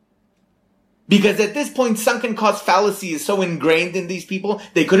around. Because at this point, sunken cost fallacy is so ingrained in these people,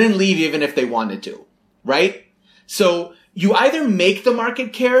 they couldn't leave even if they wanted to, right? So, you either make the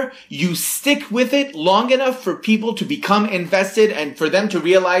market care, you stick with it long enough for people to become invested and for them to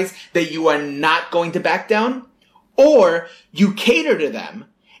realize that you are not going to back down, or you cater to them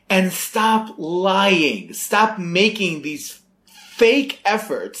and stop lying. Stop making these fake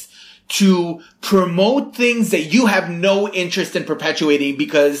efforts to promote things that you have no interest in perpetuating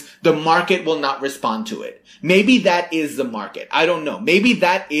because the market will not respond to it. Maybe that is the market. I don't know. Maybe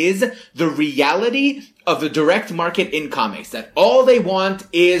that is the reality of the direct market in comics, that all they want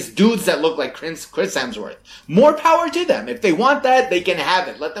is dudes that look like Chris Hemsworth. More power to them. If they want that, they can have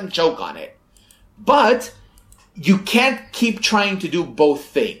it. Let them choke on it. But you can't keep trying to do both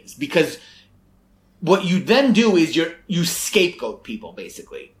things, because what you then do is you scapegoat people,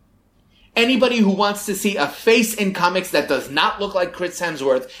 basically. Anybody who wants to see a face in comics that does not look like Chris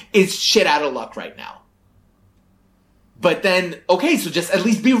Hemsworth is shit out of luck right now. But then, okay, so just at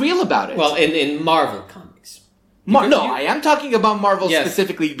least be real about it. Well, in Marvel comics. I am talking about Marvel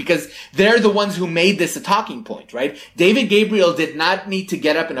specifically because they're the ones who made this a talking point, right? David Gabriel did not need to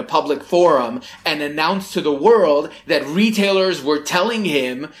get up in a public forum and announce to the world that retailers were telling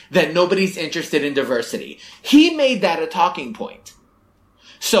him that nobody's interested in diversity. He made that a talking point.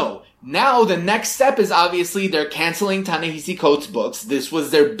 So, now the next step is obviously they're canceling Ta-Nehisi Coates' books. This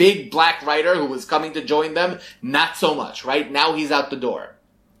was their big black writer who was coming to join them. Not so much, right? Now he's out the door.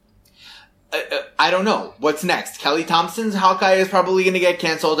 I don't know. What's next? Kelly Thompson's Hawkeye is probably going to get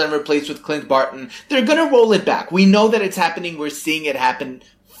canceled and replaced with Clint Barton. They're going to roll it back. We know that it's happening. We're seeing it happen.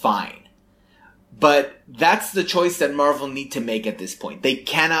 Fine. But that's the choice that Marvel need to make at this point. They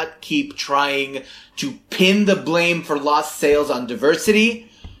cannot keep trying to pin the blame for lost sales on diversity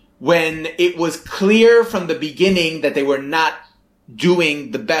when it was clear from the beginning that they were not doing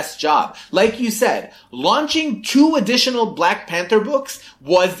the best job. Like you said, launching 2 additional Black Panther books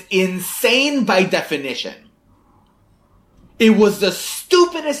was insane by definition. It was the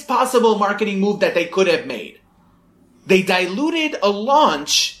stupidest possible marketing move that they could have made. They diluted a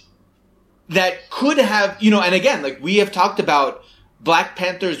launch that could have, and again, like we have talked about Black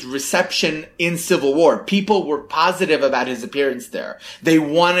Panther's reception in Civil War. People were positive about his appearance there. They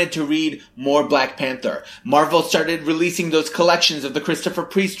wanted to read more Black Panther. Marvel started releasing those collections of the Christopher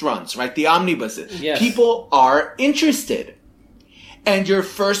Priest runs, right? The omnibuses. Yes. People are interested. And your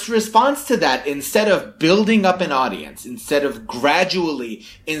first response to that, instead of building up an audience, instead of gradually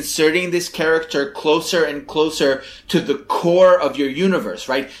inserting this character closer and closer to the core of your universe,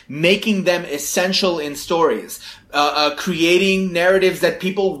 right? Making them essential in stories, creating narratives that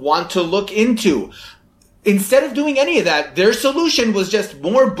people want to look into. Instead of doing any of that, their solution was just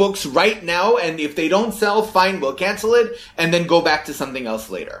more books right now, and if they don't sell, fine, we'll cancel it, and then go back to something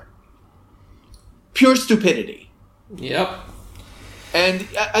else later. Pure stupidity. Yep. And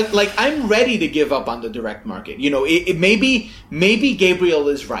I'm ready to give up on the direct market. You know, maybe Gabriel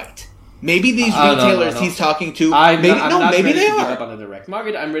is right. Maybe these retailers he's talking to, I'm maybe not maybe ready they to give are. up on the direct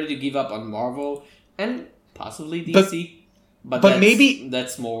market. I'm ready to give up on Marvel and possibly DC. But maybe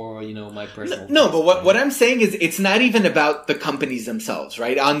that's more, my personal. No, but what I'm saying is it's not even about the companies themselves,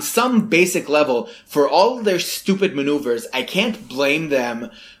 right? On some basic level, for all of their stupid maneuvers, I can't blame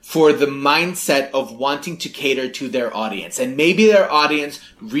them for the mindset of wanting to cater to their audience. And maybe their audience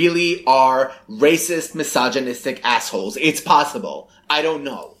really are racist, misogynistic assholes. It's possible. I don't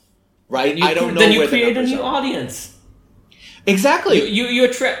know. Right? I don't know. Then you where create the a new are. audience. Exactly. You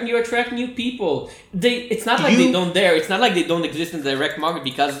attract new people. It's not like they don't dare. It's not like they don't exist in the direct market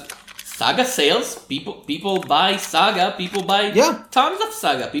because Saga sales. People buy Saga. People buy tons of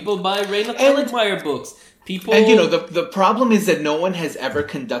Saga. People buy Raina Telgemeier books. And the problem is that no one has ever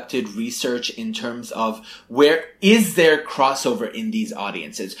conducted research in terms of where is there crossover in these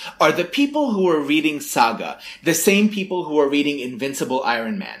audiences. Are the people who are reading Saga the same people who are reading Invincible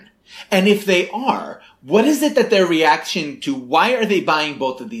Iron Man? And if they are, what is it that their reaction to, why are they buying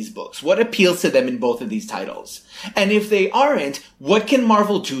both of these books? What appeals to them in both of these titles? And if they aren't, what can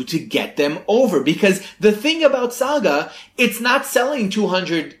Marvel do to get them over? Because the thing about Saga, it's not selling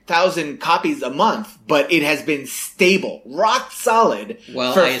 200,000 copies a month, but it has been stable, rock solid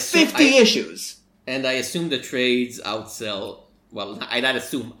for 50 issues. And I assume the trades outsell,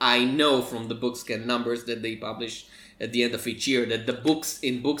 I know from the Bookscan numbers that they publish at the end of each year that the books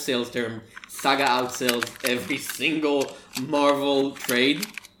in book sales term, Saga outsells every single Marvel trade.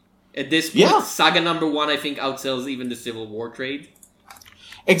 At this point, Saga number 1, I think, outsells even the Civil War trade.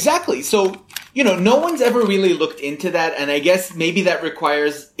 Exactly. So, no one's ever really looked into that, and I guess maybe that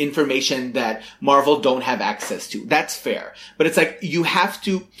requires information that Marvel don't have access to. That's fair. But it's like, you have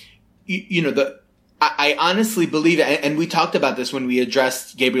to, I honestly believe, and we talked about this when we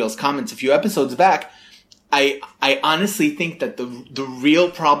addressed Gabriel's comments a few episodes back, I honestly think that the real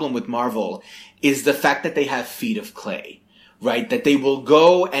problem with Marvel is the fact that they have feet of clay, right? That they will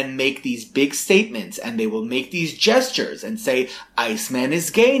go and make these big statements and they will make these gestures and say, Iceman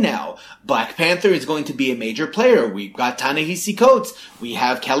is gay now. Black Panther is going to be a major player. We've got Ta-Nehisi Coates. We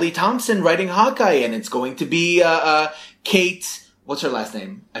have Kelly Thompson writing Hawkeye, and it's going to be, Kate, what's her last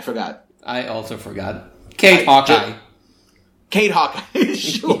name? I forgot. I also forgot. Kate Hawkeye. Kate Hawkeye.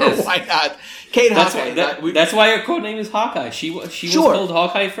 Sure, yes. Why not? Kate Hawkeye. That's why her code name is Hawkeye. She was called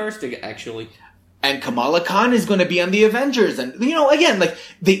Hawkeye first, actually. And Kamala Khan is going to be on the Avengers. And, again,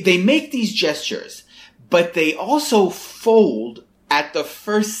 they make these gestures, but they also fold at the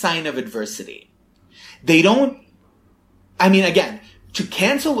first sign of adversity. They don't, again,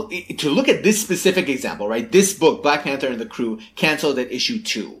 to look at this specific example, right? This book, Black Panther and the Crew, canceled at issue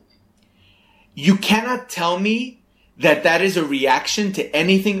 2. You cannot tell me that is a reaction to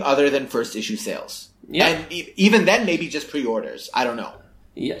anything other than first issue sales. Yeah. And even then, maybe just pre-orders. I don't know.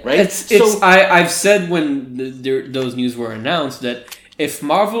 Yeah. Right? I've said when those news were announced that if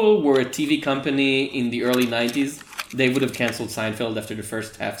Marvel were a TV company in the early 90s, they would have canceled Seinfeld after the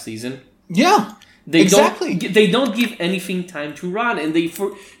first half season. Yeah. Exactly. They don't give anything time to run, and they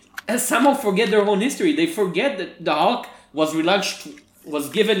somehow forget their own history. They forget that the Hulk was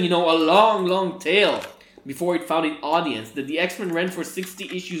given, a long, long tail before it found an audience, that the X-Men ran for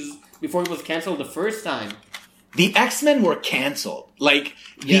 60 issues before it was canceled the first time. The X-Men were canceled.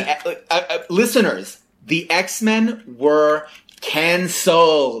 Listeners, the X-Men were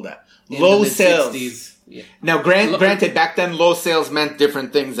canceled. Low sales. Yeah. Now, granted, back then, low sales meant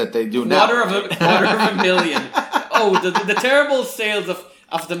different things that they do now. Quarter of a million. Oh, the terrible sales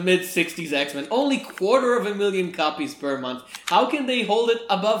of the mid-60s X-Men. Only 250,000 copies per month. How can they hold it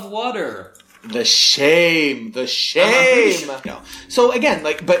above water? The shame. No. So again,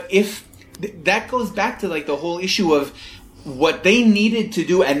 but if that goes back to the whole issue of what they needed to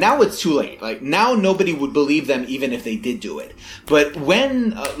do, and now it's too late. Like, now nobody would believe them even if they did do it. But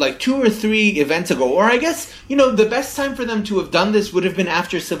when, like 2 or 3 events ago, or I guess, the best time for them to have done this would have been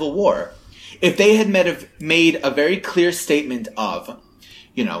after Civil War. If they had made a very clear statement of,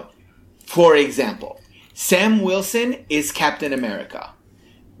 for example, Sam Wilson is Captain America.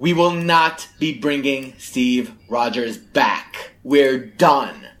 We will not be bringing Steve Rogers back. We're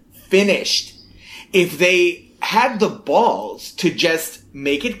done. Finished. If they had the balls to just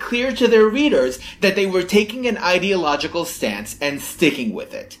make it clear to their readers that they were taking an ideological stance and sticking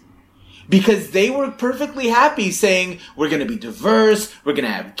with it. Because they were perfectly happy saying, we're going to be diverse, we're going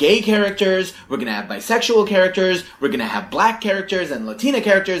to have gay characters, we're going to have bisexual characters, we're going to have black characters and Latina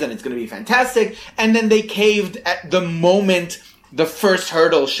characters, and it's going to be fantastic. And then they caved at the moment the first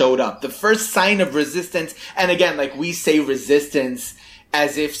hurdle showed up, the first sign of resistance. And again, like, we say resistance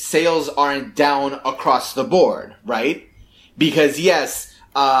as if sales aren't down across the board, right? Because yes,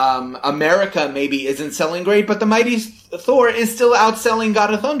 America maybe isn't selling great, but the Mighty Thor is still outselling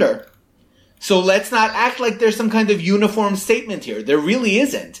God of Thunder. So let's not act like there's some kind of uniform statement here. There really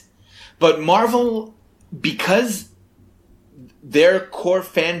isn't. But Marvel, because their core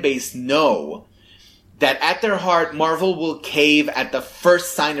fan base know that at their heart, Marvel will cave at the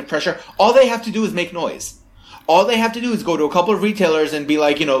first sign of pressure. All they have to do is make noise. All they have to do is go to a couple of retailers and be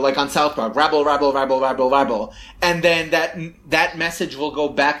like, like on South Park, rabble, rabble, rabble, rabble, rabble. And then that message will go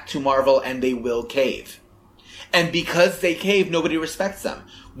back to Marvel and they will cave. And because they cave, nobody respects them.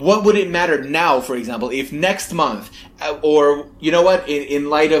 What would it matter now, for example, if next month, or, in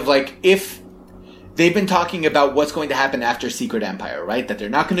light of, like, if they've been talking about what's going to happen after Secret Empire, right? That they're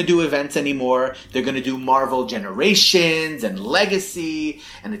not going to do events anymore. They're going to do Marvel Generations and Legacy,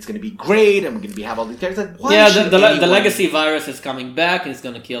 and it's going to be great, and we're going to have all these characters. Like, the Legacy virus is coming back, and it's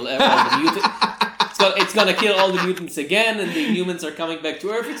going to kill all the mutants. It's going to kill all the mutants again, and the humans are coming back to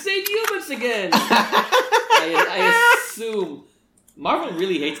Earth. It's save humans again! I assume Marvel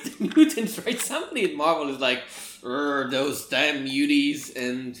really hates the mutants, right? Somebody at Marvel is like, those damn muties,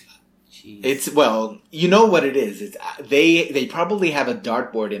 and... Jeez. It's, well, you know what it is. It's, they probably have a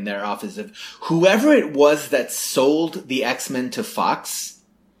dartboard in their office of whoever it was that sold the X-Men to Fox,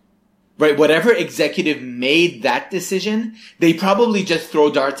 right? Whatever executive made that decision, they probably just throw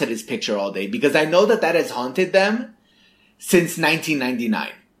darts at his picture all day, because I know that has haunted them since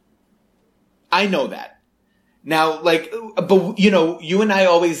 1999. I know that. Now, like, but, you and I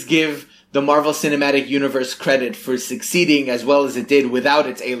always give the Marvel Cinematic Universe credit for succeeding as well as it did without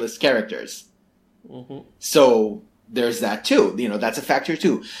its A-list characters. Mm-hmm. So there's that too. That's a factor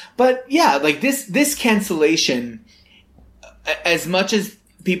too. But yeah, like this cancellation, as much as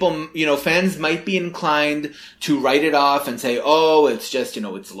people, fans might be inclined to write it off and say, oh, it's just,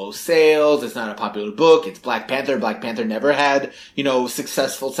 it's low sales. It's not a popular book. It's Black Panther. Black Panther never had,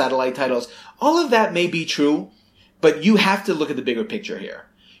 successful satellite titles. All of that may be true, but you have to look at the bigger picture here.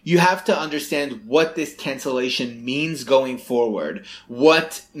 You have to understand what this cancellation means going forward,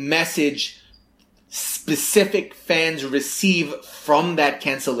 what message specific fans receive from that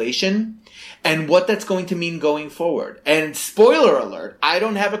cancellation, and what that's going to mean going forward. And spoiler alert, I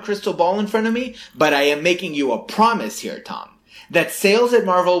don't have a crystal ball in front of me, but I am making you a promise here, Tom, that sales at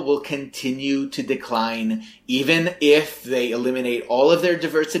Marvel will continue to decline even if they eliminate all of their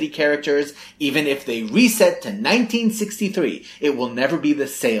diversity characters, even if they reset to 1963. It will never be the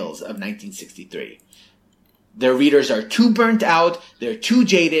sales of 1963. Their readers are too burnt out, they're too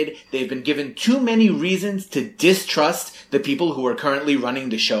jaded, they've been given too many reasons to distrust the people who are currently running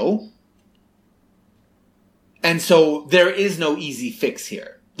the show. And so there is no easy fix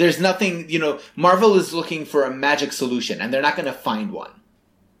here. There's nothing, Marvel is looking for a magic solution, and they're not going to find one.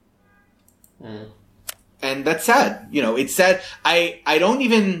 Mm. And that's sad. It's sad. I don't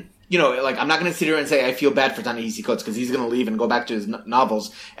even, I'm not going to sit here and say I feel bad for Ta-Nehisi Coates, because he's going to leave and go back to his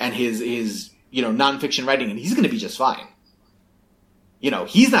novels and his nonfiction writing, and he's going to be just fine.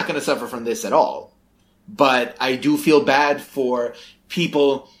 He's not going to suffer from this at all. But I do feel bad for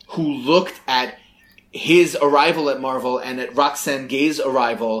people who looked at his arrival at Marvel and at Roxane Gay's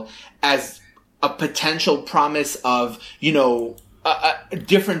arrival as a potential promise of,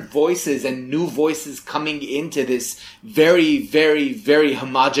 different voices and new voices coming into this very, very, very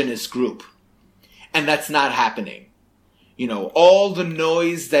homogenous group. And that's not happening. All the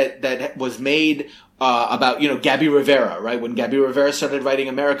noise that was made about, Gabby Rivera, right? When Gabby Rivera started writing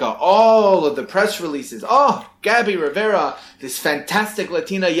America, all of the press releases, Gabby Rivera, this fantastic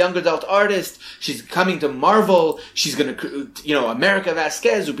Latina young adult artist, she's coming to Marvel, she's gonna, America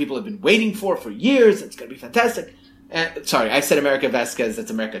Vasquez, who people have been waiting for years, it's gonna be fantastic. Sorry, I said America Vasquez, that's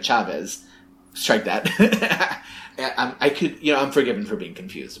America Chavez. strike that. I could, I'm forgiven for being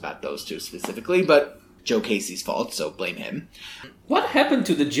confused about those two specifically, but Joe Casey's fault, so blame him. What happened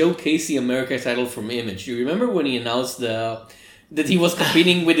to the Joe Casey America title from Image? Do you remember when he announced that he was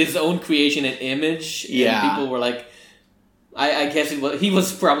competing with his own creation at Image? Yeah. And people were like, I guess he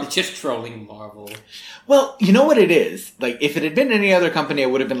was probably just trolling Marvel. Well, you know what it is? Like, if it had been any other company, I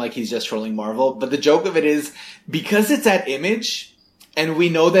would have been like, he's just trolling Marvel. But the joke of it is, because it's at Image, and we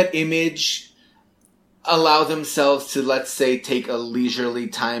know that Image allow themselves to, let's say, take a leisurely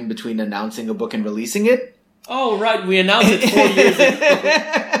time between announcing a book and releasing it. Oh, right. We announced it 4 years ago.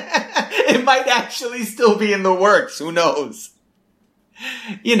 It might actually still be in the works. Who knows?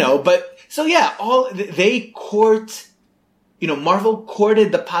 But, so yeah, they court, Marvel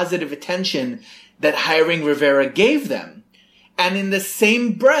courted the positive attention that hiring Rivera gave them. And in the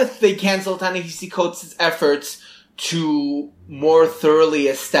same breath, they canceled Ta-Nehisi Coates' efforts to more thoroughly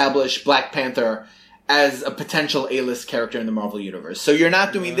establish Black Panther as a potential A-list character in the Marvel Universe. So you're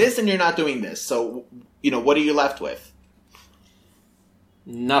not doing this and you're not doing this. So, what are you left with?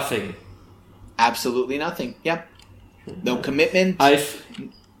 Nothing. Absolutely nothing. Yep. No commitment.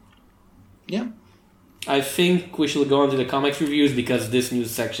 Yeah. I think we should go on to the comics reviews because this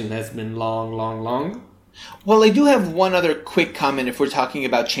news section has been long. Well, I do have one other quick comment if we're talking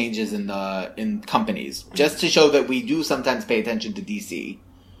about changes in companies, just to show that we do sometimes pay attention to DC,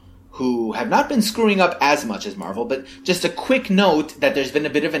 who have not been screwing up as much as Marvel, but just a quick note that there's been a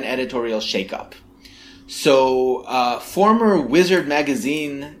bit of an editorial shakeup. So, former Wizard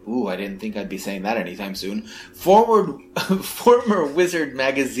Magazine, I didn't think I'd be saying that anytime soon, former Wizard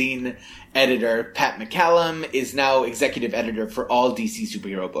Magazine editor Pat McCallum is now executive editor for all DC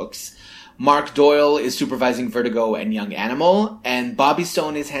superhero books. Mark Doyle is supervising Vertigo and Young Animal, and Bobby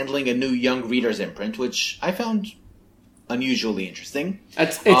Stone is handling a new Young Readers imprint, which I found unusually interesting. I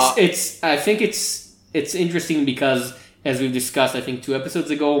think it's interesting because, as we've discussed, I think 2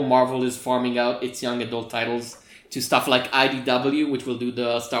 episodes ago, Marvel is farming out its young adult titles to stuff like IDW, which will do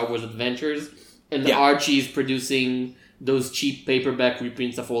the Star Wars Adventures, and Archie is producing those cheap paperback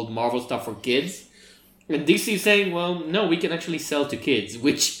reprints of old Marvel stuff for kids. And DC is saying, well, no, we can actually sell to kids,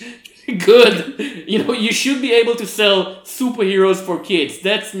 which, good. You should be able to sell superheroes for kids.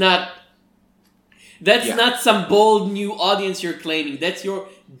 That's not some bold new audience you're claiming.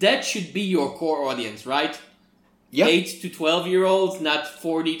 That should be your core audience, right? Yep. 8 to 12-year-olds, not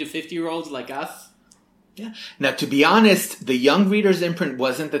 40 to 50-year-olds like us. Yeah. Now, to be honest, the Young Readers imprint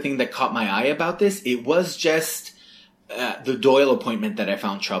wasn't the thing that caught my eye about this. It was just the Doyle appointment that I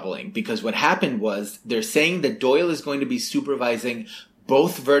found troubling. Because what happened was, they're saying that Doyle is going to be supervising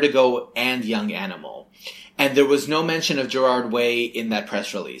both Vertigo and Young Animal. And there was no mention of Gerard Way in that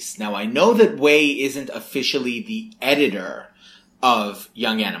press release. Now, I know that Way isn't officially the editor of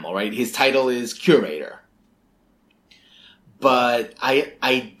Young Animal, right? His title is curator. But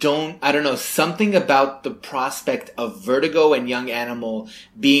I don't know, something about the prospect of Vertigo and Young Animal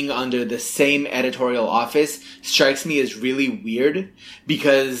being under the same editorial office strikes me as really weird,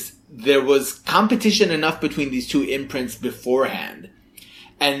 because there was competition enough between these two imprints beforehand.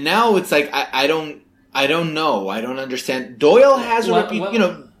 And now it's like, I don't know. I don't understand. Doyle has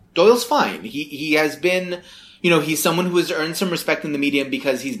Doyle's fine. He has been, he's someone who has earned some respect in the medium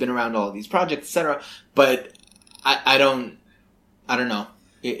because he's been around all of these projects, etc. But I don't know.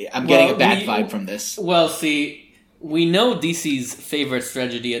 I'm getting a bad vibe from this. Well, see, we know DC's favorite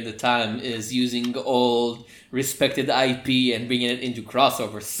strategy at the time is using old, respected IP and bringing it into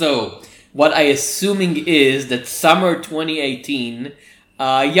crossovers. So, what I assuming is that summer 2018,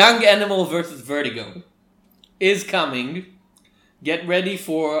 Young Animal versus Vertigo is coming. Get ready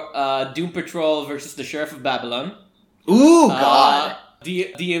for Doom Patrol versus the Sheriff of Babylon. Ooh, God!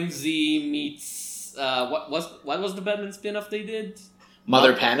 DMZ meets... what was the Batman spin-off they did?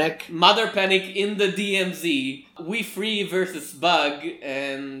 Mother Panic? Mother Panic in the DMZ. We Free versus Bug,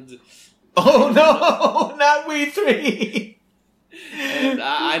 and... Oh no! Not We Three! And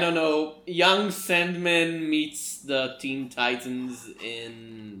I don't know. Young Sandman meets the Teen Titans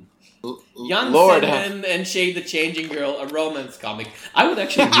in... Young Lord Sandman and Shade the Changing Girl, a romance comic. I would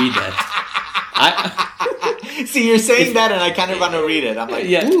actually read that. See, you're saying that, and I kind of want to read it. I'm like,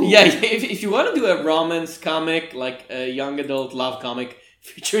 ooh. Yeah. If you want to do a romance comic, like a young adult love comic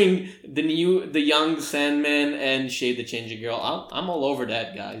featuring the young Sandman and Shade the Changing Girl, I'm all over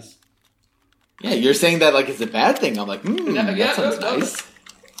that, guys. Yeah, you're saying that like it's a bad thing. I'm like, that sounds nice.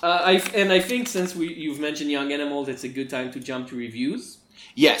 I think since you've mentioned Young Animals, it's a good time to jump to reviews.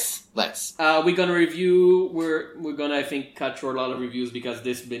 Yes, let's. We're gonna review. We're gonna, I think, cut short a lot of reviews because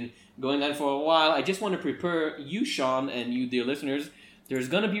this has been going on for a while. I just want to prepare you, Sean, and you, dear listeners, there's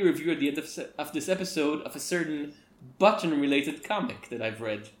going to be a review at the end of this episode of a certain button-related comic that I've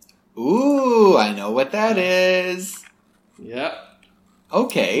read. Ooh, I know what that is. Yeah.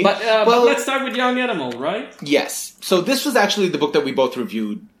 Okay. But let's start with Young Animal, right? Yes. So this was actually the book that we both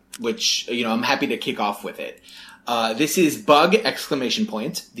reviewed, which, I'm happy to kick off with it. This is Bug!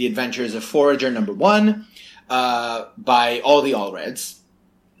 The Adventures of Forager #1, by all the Allreds.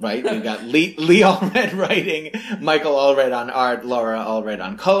 Right? We've got Lee Allred writing, Michael Allred on art, Laura Allred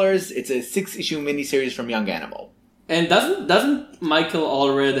on colors. It's a 6-issue miniseries from Young Animal. And doesn't Michael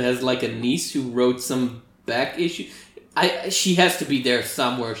Allred has like a niece who wrote some back issue? She has to be there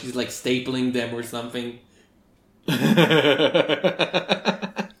somewhere. She's like stapling them or something. It's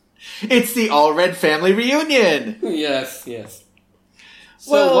the Allred family reunion. Yes.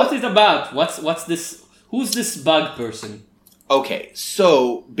 So what's it about? What's this? Who's this Bug person? Okay,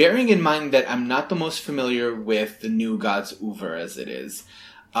 so bearing in mind that I'm not the most familiar with the New Gods Oeuvre as it is,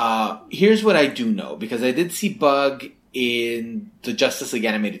 here's what I do know, because I did see Bug in the Justice League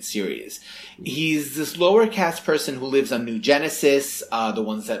animated series. He's this lower caste person who lives on New Genesis, the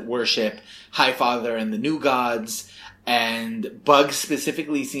ones that worship Highfather and the New Gods, and Bug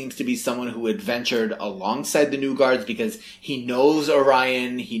specifically seems to be someone who adventured alongside the New Gods because he knows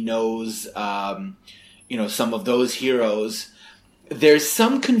Orion, he knows, some of those heroes. There's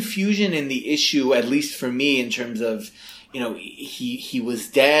some confusion in the issue, at least for me, in terms of, he was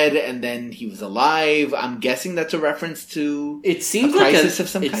dead and then he was alive. I'm guessing that's a reference to a crisis of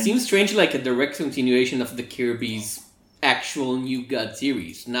some kind. It seems strangely like a direct continuation of the Kirby's actual New God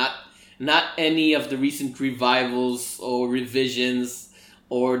series. Not any of the recent revivals or revisions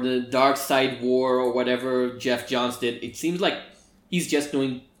or the Dark Side War or whatever Jeff Johns did. It seems like he's just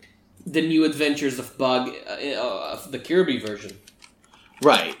doing the new adventures of Bug of the Kirby version.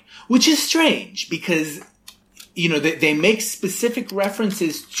 Right. Which is strange because, they make specific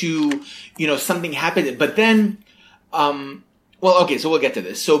references to, something happened. But then, so we'll get to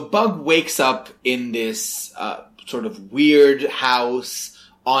this. So Bug wakes up in this sort of weird house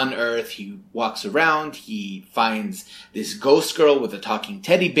on Earth. He walks around. He finds this ghost girl with a talking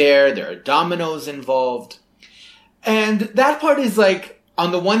teddy bear. There are dominoes involved. And that part is like,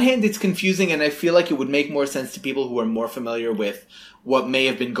 on the one hand, it's confusing, and I feel like it would make more sense to people who are more familiar with what may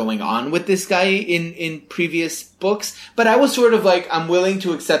have been going on with this guy in previous books. But I was sort of like, I'm willing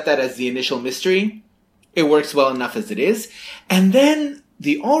to accept that as the initial mystery. It works well enough as it is. And then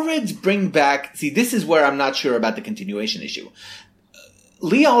the Allreds bring back... See, this is where I'm not sure about the continuation issue.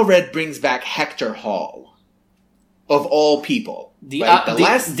 Lee Allred brings back Hector Hall, of all people.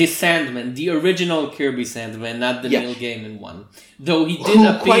 The Sandman, the original Kirby Sandman, not the Neil Gaiman one. Though he did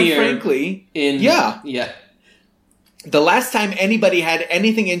appear... quite frankly... Yeah. The last time anybody had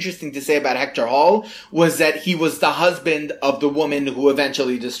anything interesting to say about Hector Hall was that he was the husband of the woman who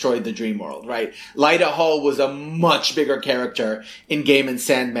eventually destroyed the Dream World, right? Lyda Hall was a much bigger character in Gaiman's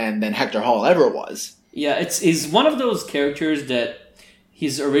Sandman than Hector Hall ever was. Yeah, he's one of those characters that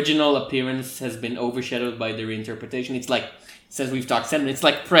his original appearance has been overshadowed by the reinterpretation. It's like, since we've talked Sandman, it's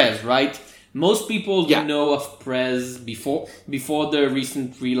like Prez, right? Most people who know of Prez before the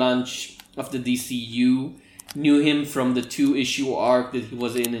recent relaunch of the DCU knew him from the 2-issue arc that he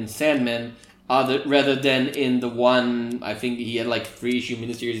was in Sandman, rather than in the one, I think he had like 3-issue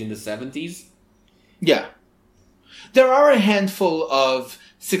miniseries in the 70s. Yeah. There are a handful of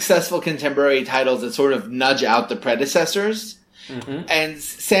successful contemporary titles that sort of nudge out the predecessors. Mm-hmm. And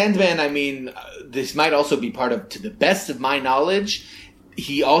Sandman, I mean, this might also be part of, to the best of my knowledge,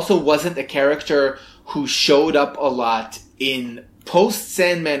 he also wasn't a character who showed up a lot in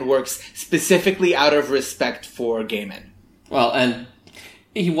post-Sandman works specifically out of respect for Gaiman. Well, and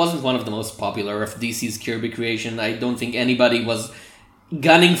he wasn't one of the most popular of DC's Kirby creation. I don't think anybody was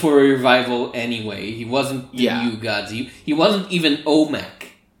gunning for a revival anyway. He wasn't the New Gods. He wasn't even OMAC.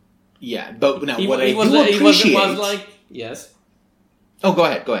 Yeah, but now what I do appreciate... was like... Yes? Oh, go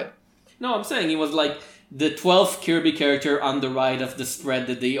ahead. No, I'm saying he was like the 12th Kirby character on the right of the spread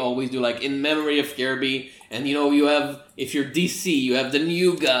that they always do, like in memory of Kirby. And you have, if you're DC, you have the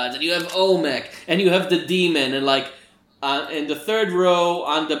New Gods, and you have OMAC, and you have the Demon, and like in the third row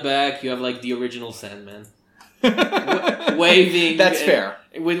on the back, you have like the original Sandman. Waving. That's fair.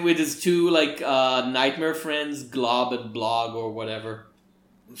 With his two like nightmare friends, Glob and Blog or whatever.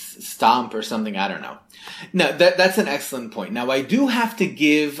 Stomp or something, I don't know. No, that's an excellent point. Now, I do have to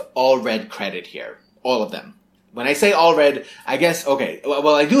give Allred credit here. All of them. When I say Allred, I guess, okay,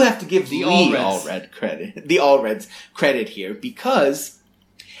 well, I do have to give the Allred credit, the Allreds credit here, because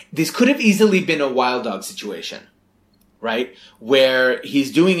this could have easily been a Wild Dog situation, right? Where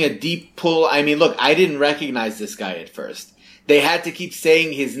he's doing a deep pull. I mean, look, I didn't recognize this guy at first. they had to keep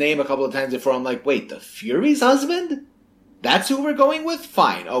saying his name a couple of times before I'm like, wait, the Fury's husband? That's who we're going with?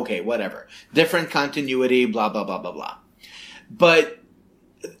 Fine. Okay, whatever. Different continuity, blah, blah, blah, blah, blah. But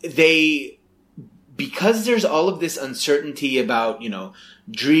because there's all of this uncertainty about,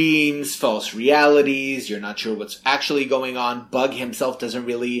 dreams, false realities, you're not sure what's actually going on, Bug himself doesn't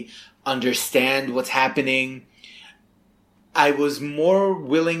really understand what's happening. I was more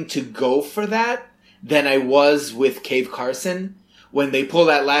willing to go for that than I was with Cave Carson. When they pull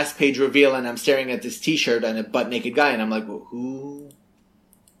that last page reveal and I'm staring at this t-shirt and a butt-naked guy and I'm like, well, who?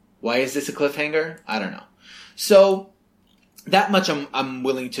 Why is this a cliffhanger? I don't know. So, that much I'm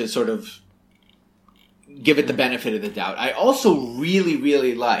willing to sort of give it the benefit of the doubt. I also really,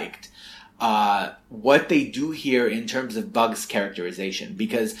 really liked what they do here in terms of Bug's characterization.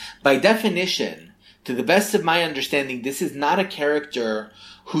 Because, by definition, to the best of my understanding, this is not a character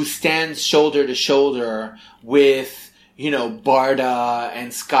who stands shoulder to shoulder with Barda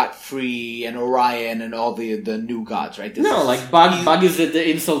and Scott Free and Orion and all the new gods, right? Bug is the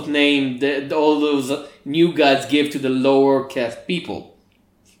insult name that all those new gods give to the lower caste people.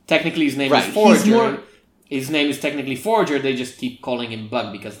 Technically, his name is Forager. His name is technically Forager. They just keep calling him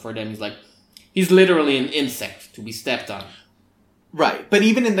Bug because for them he's literally an insect to be stepped on. Right, but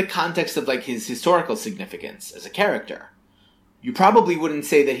even in the context of his historical significance as a character, you probably wouldn't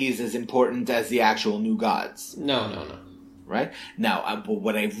say that he's as important as the actual new gods. No. Right? Now,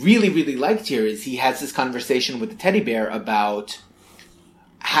 what I really, really liked here is he has this conversation with the teddy bear about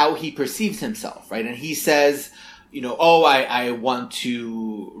how he perceives himself, right? And he says, I want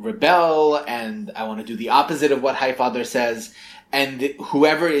to rebel and I want to do the opposite of what Highfather says. And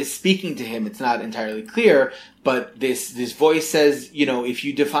whoever is speaking to him, it's not entirely clear, but this voice says, if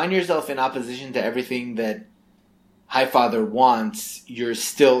you define yourself in opposition to everything that Highfather wants, you're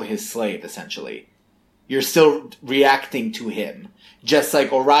still his slave, essentially. You're still reacting to him. Just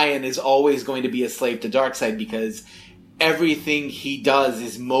like Orion is always going to be a slave to Darkseid because everything he does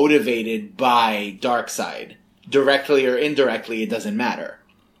is motivated by Darkseid. Directly or indirectly, it doesn't matter.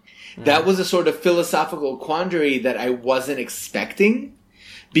 Mm. That was a sort of philosophical quandary that I wasn't expecting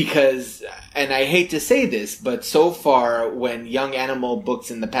because, and I hate to say this, but so far when Young Animal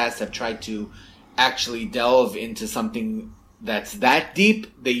books in the past have tried to actually delve into something that's that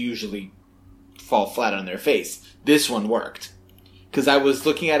deep, they usually fall flat on their face. This one worked. Because I was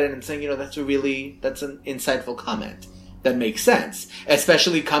looking at it and saying, that's an insightful comment. That makes sense.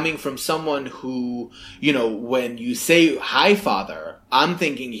 Especially coming from someone who, when you say Highfather, I'm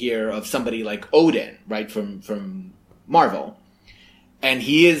thinking here of somebody like Odin, right, from Marvel. And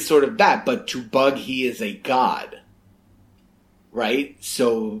he is sort of that, but to Bug, he is a god. Right?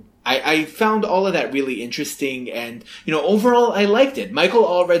 So I found all of that really interesting, and overall I liked it. Michael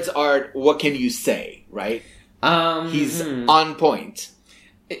Allred's art, what can you say, right? He's on point.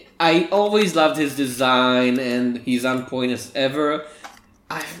 I always loved his design, and he's on point as ever.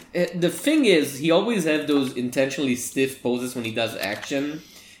 The thing is, he always has those intentionally stiff poses when he does action,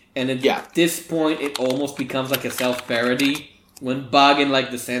 and at this point, it almost becomes like a self-parody when Bug and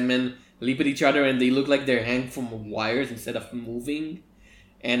the Sandman leap at each other, and they look like they're hanging from wires instead of moving.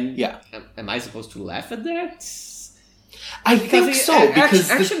 And am I supposed to laugh at that? I think so, because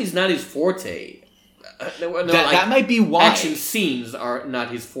action is not his forte. That might be why. Action scenes are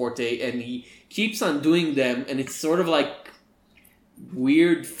not his forte, and he keeps on doing them, and it's sort of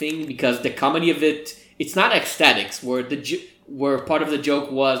weird thing because the comedy of it's not ecstatics, where part of the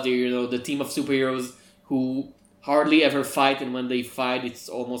joke was the team of superheroes who hardly ever fight, and when they fight, it's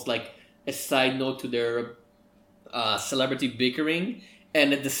almost like a side note to their celebrity bickering.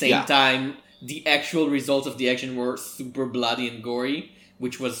 And at the same time, the actual results of the action were super bloody and gory,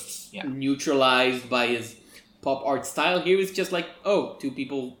 which was neutralized by his pop art style. Here it's just two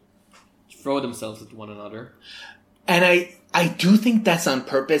people throw themselves at one another. And I do think that's on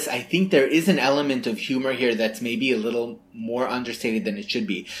purpose. I think there is an element of humor here that's maybe a little more understated than it should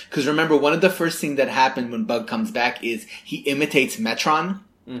be. Because remember, one of the first things that happened when Bug comes back is he imitates Metron.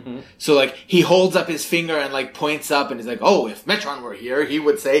 Mm-hmm. So, he holds up his finger and, points up and is like, oh, if Metron were here, he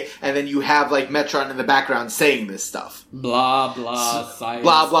would say, and then you have, Metron in the background saying this stuff. Blah, blah, science.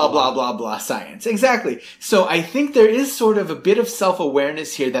 Blah, blah, blah, blah, blah, science. Exactly. So I think there is sort of a bit of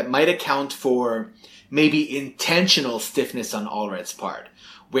self-awareness here that might account for maybe intentional stiffness on Allred's part.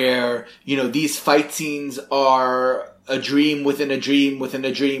 Where, these fight scenes are a dream within a dream within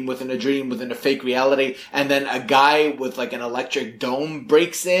a dream within a dream within a fake reality, and then a guy with an electric dome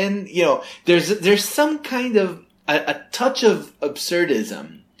breaks in. There's some kind of a touch of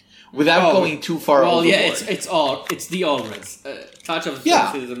absurdism without going too far overboard. It's the Allreds. Touch of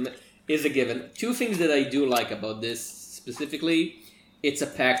absurdism is a given. Two things that I do like about this specifically, it's a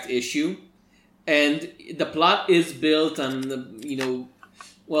packed issue. And the plot is built on,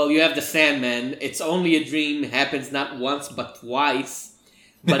 well, you have the Sandman. It's only a dream, happens not once but twice.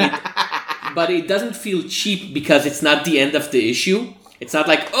 But it doesn't feel cheap because it's not the end of the issue. It's not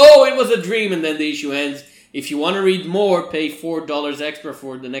like, oh, it was a dream and then the issue ends. If you want to read more, pay $4 extra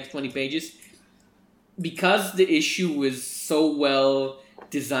for the next 20 pages. Because the issue is so well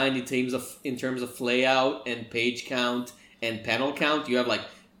designed in terms of layout and page count and panel count, you have like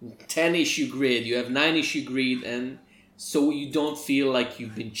 10 issue grid, you have 9 issue grid, and so you don't feel like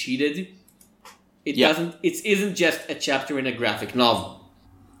you've been cheated. It isn't just a chapter in a graphic novel.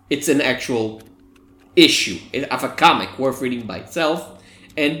 It's an actual issue of a comic worth reading by itself.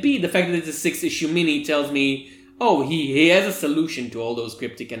 And B, the fact that it's a 6-issue mini tells me, oh, he has a solution to all those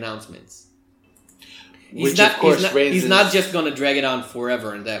cryptic announcements. He's not just going to drag it on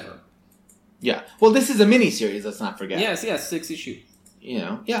forever and ever. Yeah. Well, this is a mini-series, let's not forget. Yes, 6-issue.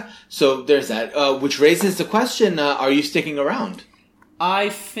 So there's that, which raises the question, are you sticking around? I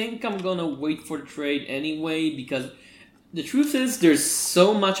think I'm gonna wait for the trade anyway, because the truth is there's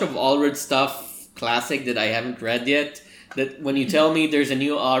so much of Allred stuff, classic, that I haven't read yet, that when you tell me there's a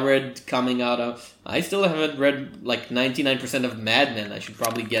new Allred coming out of, I still haven't read like 99% of Mad Men. I should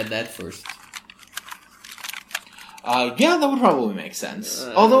probably get that first. That would probably make sense.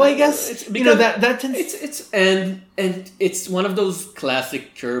 Although I guess that tends... it's one of those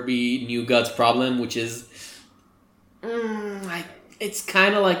classic Kirby New Gods problem, which is it's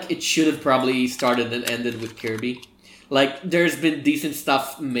kind of like it should have probably started and ended with Kirby. Like there's been decent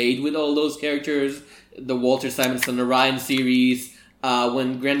stuff made with all those characters. The Walter Simonson Orion series.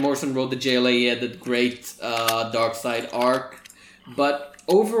 When Grant Morrison wrote the JLA, he had that great Dark Side arc. But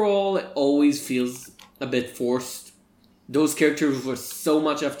overall, it always feels a bit forced. Those characters were so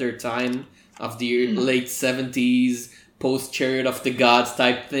much of their time, of the late 70s, post-Chariot of the Gods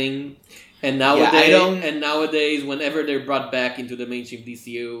type thing. And nowadays, whenever they're brought back into the mainstream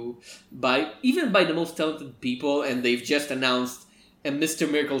DCU, even by the most talented people, and they've just announced a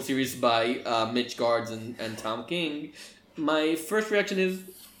Mr. Miracle series by Mitch Gards and Tom King, my first reaction is,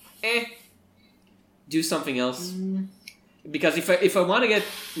 do something else. Because if I want to get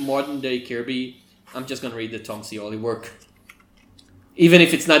modern day Kirby, I'm just going to read the Tom Scioli work. Even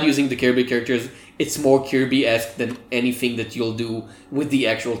if it's not using the Kirby characters, it's more Kirby-esque than anything that you'll do with the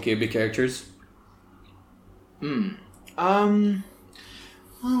actual Kirby characters. Well,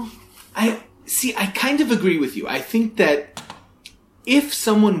 I kind of agree with you. I think that if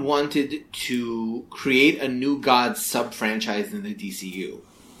someone wanted to create a New Gods sub-franchise in the DCU,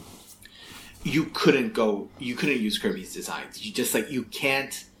 you couldn't use Kirby's designs. You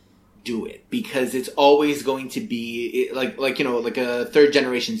can't do it because it's always going to be like a third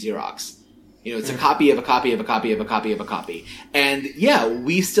generation Xerox. It's a copy of a copy of a copy of a copy of a copy. And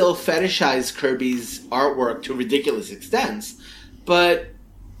we still fetishize Kirby's artwork to ridiculous extents, but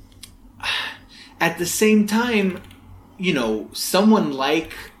at the same time, someone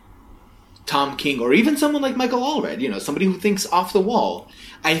like Tom King or even someone like Michael Allred, somebody who thinks off the wall,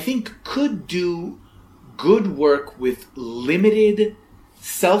 I think could do good work with limited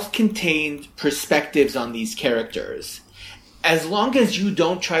self-contained perspectives on these characters, as long as you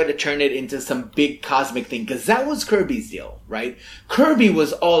don't try to turn it into some big cosmic thing, because that was Kirby's deal, right? Kirby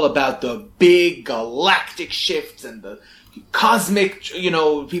was all about the big galactic shifts and the cosmic,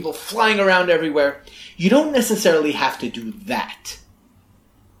 people flying around everywhere. You don't necessarily have to do that.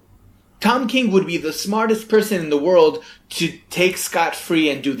 Tom King would be the smartest person in the world to take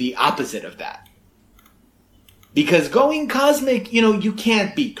scot-free and do the opposite of that. Because going cosmic, you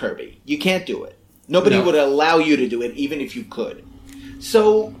can't beat Kirby. You can't do it. Nobody would allow you to do it, even if you could.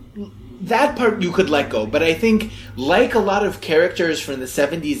 So, that part you could let go. But I think, like a lot of characters from the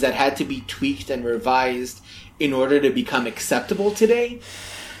 70s that had to be tweaked and revised in order to become acceptable today,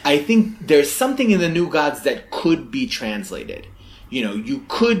 I think there's something in the New Gods that could be translated. You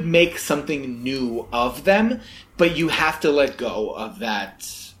could make something new of them, but you have to let go of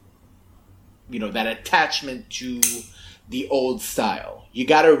that... that attachment to the old style. You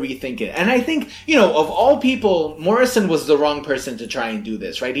gotta rethink it. And I think, of all people, Morrison was the wrong person to try and do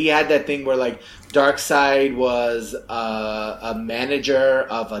this, right? He had that thing where, Darkseid was a manager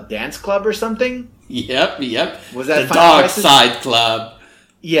of a dance club or something. Yep. Was that the Darkseid Club?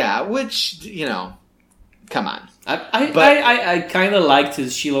 Yeah, which, come on. I kind of liked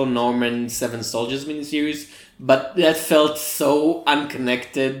his Shiloh Norman Seven Soldiers miniseries, but that felt so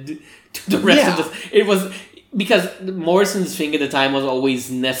unconnected to the rest of the... It was... Because Morrison's thing at the time was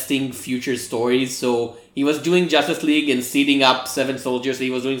always nesting future stories, so he was doing Justice League and seeding up Seven Soldiers. He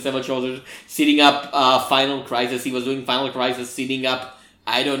was doing Seven Soldiers, seeding up Final Crisis. He was doing Final Crisis, seeding up,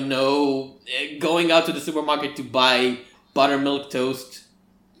 I don't know, going out to the supermarket to buy buttermilk toast.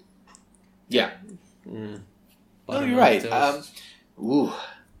 Yeah. No, you're right.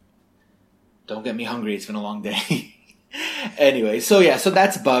 Don't get me hungry. It's been a long day. Anyway, so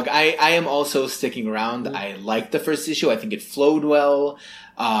that's Bug. I am also sticking around. I liked the first issue. I think it flowed well.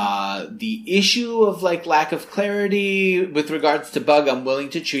 The issue of lack of clarity with regards to Bug, I'm willing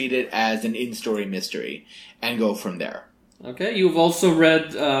to treat it as an in-story mystery and go from there. Okay, you've also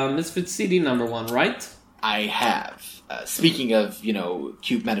read Misfit City #1, right? I have. Speaking of,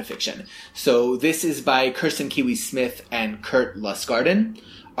 cute metafiction. So this is by Kirsten Kiwi Smith and Kurt Lustgarten.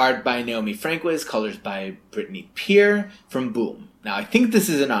 Art by Naomi Franquez, colors by Brittany Peer from Boom. Now, I think this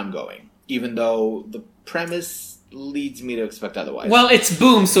is an ongoing, even though the premise leads me to expect otherwise. Well, it's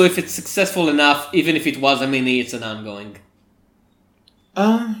Boom, so if it's successful enough, even if it was a mini, it's an ongoing.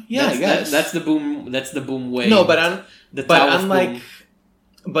 I guess. That's the Boom way. No, but unlike...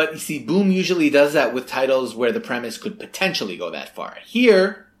 But you see, Boom usually does that with titles where the premise could potentially go that far.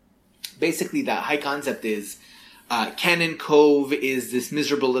 Here, basically the high concept is Cannon Cove is this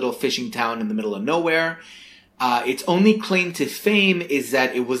miserable little fishing town in the middle of nowhere. Its only claim to fame is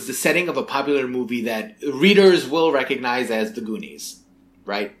that it was the setting of a popular movie that readers will recognize as The Goonies,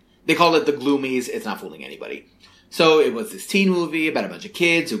 right? They call it The Gloomies. It's not fooling anybody. So it was this teen movie about a bunch of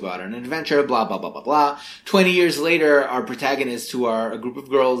kids who go out on an adventure, blah, blah, blah, blah, blah. 20 years later, our protagonists, who are a group of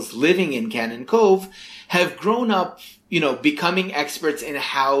girls living in Cannon Cove, have grown up, becoming experts in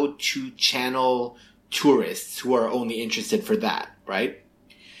how to channel tourists who are only interested for that, right?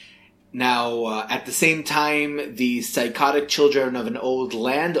 Now, at the same time, the psychotic children of an old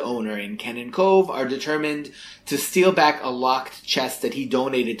landowner in Cannon Cove are determined to steal back a locked chest that he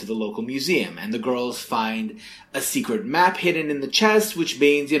donated to the local museum. And the girls find a secret map hidden in the chest, which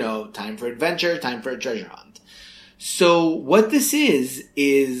means, time for adventure, time for a treasure hunt. So what this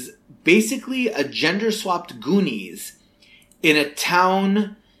is basically a gender-swapped Goonies in a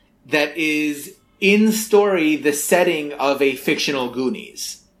town that is, in story, the setting of a fictional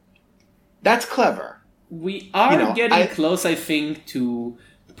Goonies. That's clever. We are getting close, I think, to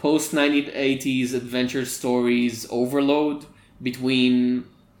post-1980s adventure stories overload between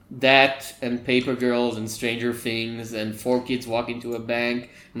that and Paper Girls and Stranger Things and Four Kids Walk Into a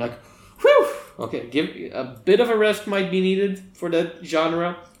Bank. I'm like, whew! Okay, give a bit of a rest might be needed for that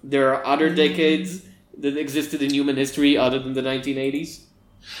genre. There are other decades that existed in human history other than the 1980s.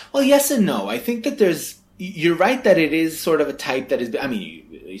 Well, yes and no. I think that you're right that it is sort of a type that is,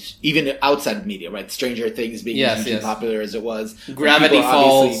 even outside of media, right? Stranger Things being hugely popular as it was. Gravity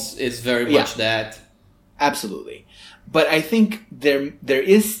Falls is very much that. Absolutely. But I think there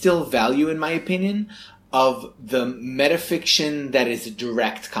is still value, in my opinion, of the metafiction that is a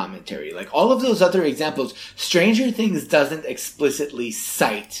direct commentary. Like all of those other examples, Stranger Things doesn't explicitly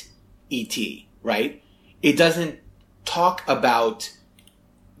cite E.T., right? It doesn't talk about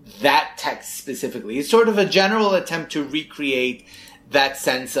that text specifically. It's sort of a general attempt to recreate that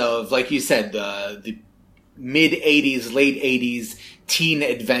sense of, like you said, the mid-'80s, late '80s teen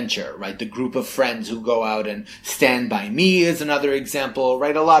adventure, right? The group of friends who go out and Stand By Me is another example,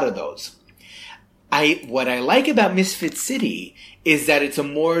 right? A lot of those. What I like about Misfit City is that it's a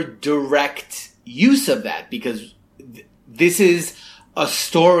more direct use of that, because this is a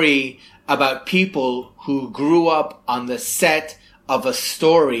story about people who grew up on the set of a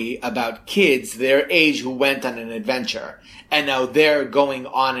story about kids their age who went on an adventure. And now they're going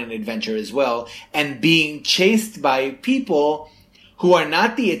on an adventure as well and being chased by people who are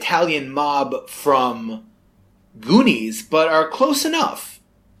not the Italian mob from Goonies, but are close enough,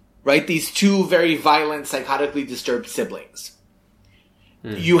 right? These two very violent, psychotically disturbed siblings.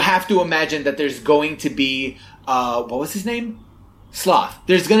 You have to imagine that there's going to be, what was his name? Sloth.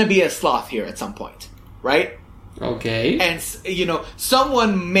 There's going to be a sloth here at some point, right? Okay. And,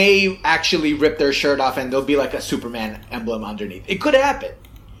 someone may actually rip their shirt off and there'll be like a Superman emblem underneath. It could happen.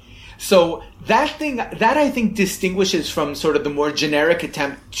 So that I think distinguishes from sort of the more generic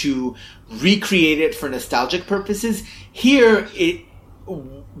attempt to recreate it for nostalgic purposes. Here,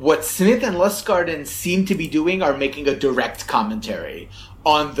 what Smith and Lustgarten seem to be doing are making a direct commentary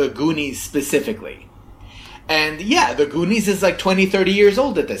on the Goonies specifically. And yeah, the Goonies is like 20, 30 years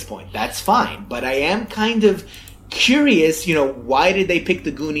old at this point. That's fine. But I am kind of curious, why did they pick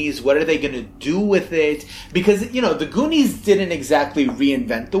the Goonies? What are they going to do with it? Because, the Goonies didn't exactly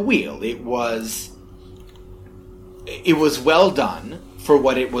reinvent the wheel. It was well done for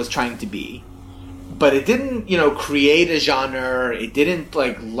what it was trying to be. but it didn't, create a genre. It didn't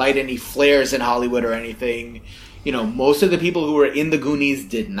light any flares in Hollywood or anything. Most of the people who were in the Goonies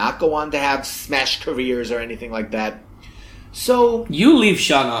did not go on to have smash careers or anything like that. So you leave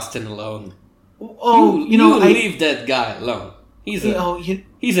Sean Astin alone. Oh, leave that guy alone. He's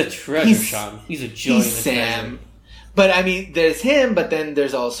a treasure, Sean. He's a joy. He's Sam. But I mean, there's him, but then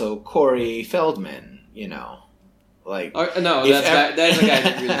there's also Corey Feldman. No, that's a guy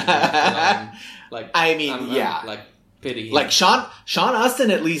that really. Pity. Sean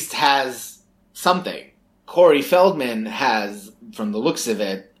Astin at least has something. Corey Feldman has, from the looks of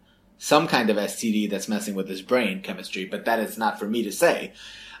it, some kind of STD that's messing with his brain chemistry, but that is not for me to say.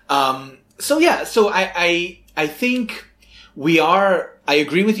 So I think I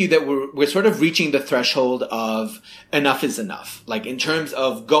agree with you that we're sort of reaching the threshold of enough is enough. In terms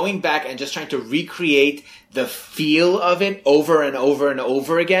of going back and just trying to recreate the feel of it over and over and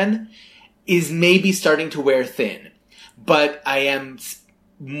over again is maybe starting to wear thin. But I am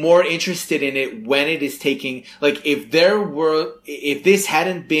more interested in it when it is taking, if this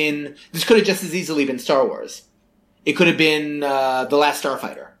hadn't been, this could have just as easily been Star Wars. It could have been The Last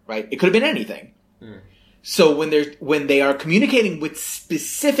Starfighter, right? It could have been anything. Mm. So when they are communicating with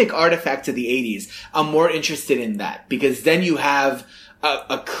specific artifacts of the 80s, I'm more interested in that, because then you have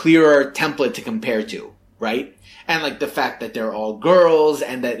a clearer template to compare to, right? And the fact that they're all girls,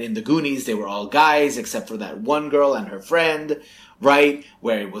 and that in the Goonies they were all guys except for that one girl and her friend, right?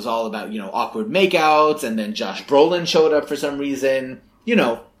 Where it was all about, awkward makeouts, and then Josh Brolin showed up for some reason,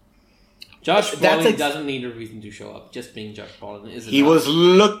 Josh Brolin doesn't need a reason to show up. Just being Josh Brolin is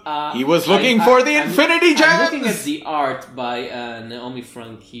enough. He was looking for the Infinity Gems! I'm looking at the art by Naomi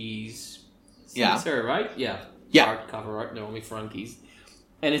Frankie's sister, right? Yeah. Cover art, Naomi Frankie's.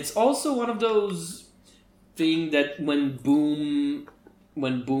 And it's also one of those things that when Boombox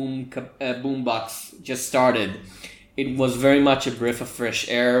just started, it was very much a breath of fresh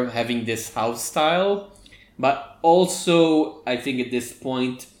air having this house style. But also, I think at this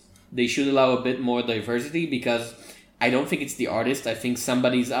point, they should allow a bit more diversity, because I don't think it's the artist. I think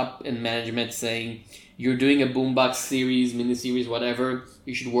somebody's up in management saying, you're doing a Boombox series, miniseries, whatever.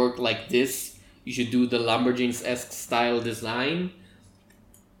 You should work like this. You should do the Lumberjanes-esque style design.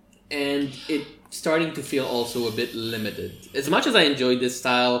 And it's starting to feel also a bit limited. As much as I enjoy this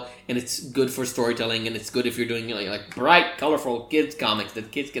style, and it's good for storytelling, and it's good if you're doing bright, colorful kids comics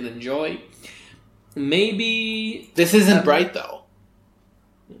that kids can enjoy, maybe... This isn't bright, though.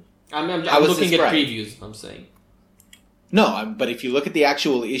 I'm looking at previews, I'm saying. No, but if you look at the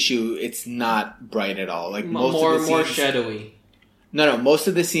actual issue, it's not bright at all. More shadowy. No, most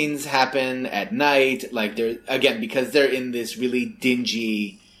of the scenes happen at night. Because they're in this really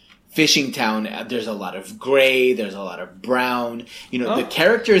dingy fishing town, there's a lot of gray, there's a lot of brown. The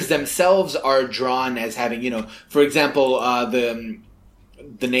characters themselves are drawn as having, for example, the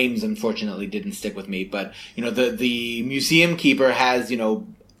names unfortunately didn't stick with me, but, the museum keeper has,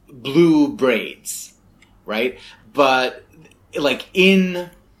 blue braids, right? But in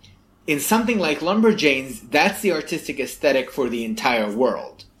something like Lumberjanes, that's the artistic aesthetic for the entire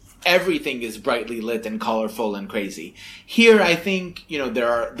world. Everything is brightly lit and colorful and crazy. Here, I think,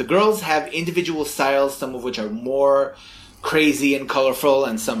 the girls have individual styles, some of which are more crazy and colorful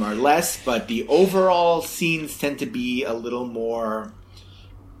and some are less, but the overall scenes tend to be a little more,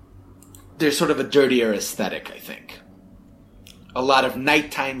 there's sort of a dirtier aesthetic, I think. A lot of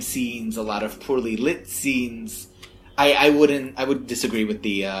nighttime scenes, a lot of poorly lit scenes. I would disagree with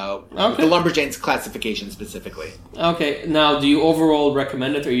the Lumberjanes classification specifically. Okay, now do you overall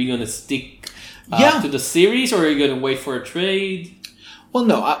recommend it, or are you going to stick to the series, or are you going to wait for a trade? Well,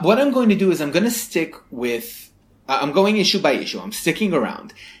 no. What I'm going to do is I'm going to stick with... I'm going issue by issue. I'm sticking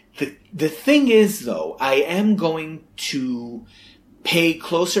around. The thing is, though, I am going to pay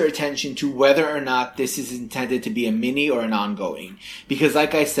closer attention to whether or not this is intended to be a mini or an ongoing. Because,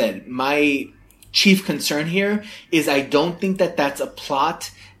 like I said, my chief concern here is I don't think that that's a plot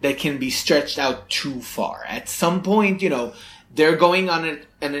that can be stretched out too far. At some point, they're going on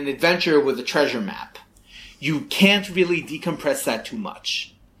an adventure with a treasure map. You can't really decompress that too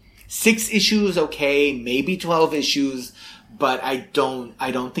much. 6 issues, okay, maybe 12 issues, but I don't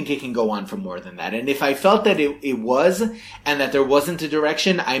think it can go on for more than that. And if I felt that it was, and that there wasn't a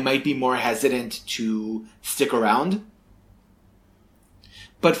direction, I might be more hesitant to stick around.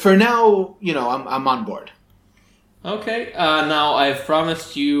 But for now, I'm on board. Okay, now I've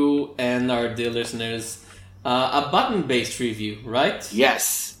promised you and our dear listeners a button-based review, right?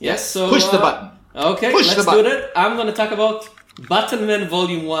 Yes. So push the button. Okay, let's do it. I'm going to talk about Buttonman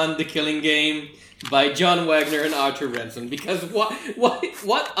Volume 1, The Killing Game. by John Wagner and Arthur Ranson. Because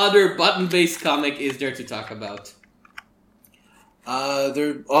what other button-based comic is there to talk about? Oh,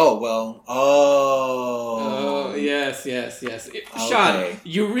 yes. Sean,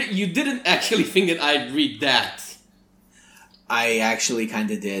 you didn't actually think that I'd read that. I actually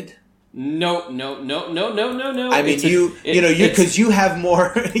kind of did. No. I mean, because you have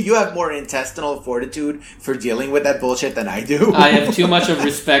more intestinal fortitude for dealing with that bullshit than I do. I have too much of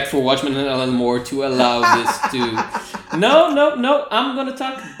respect for Watchmen and Alan Moore to allow this to. No. I'm gonna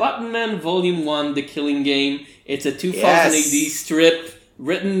talk Buttonman Volume 1, The Killing Game. It's a 2000 AD strip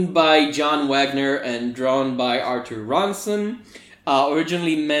written by John Wagner and drawn by Arthur Ronson.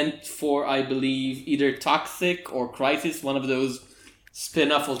 Originally meant for, I believe, either Toxic or Crisis, one of those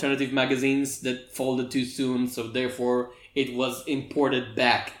spin-off alternative magazines that folded too soon, so therefore it was imported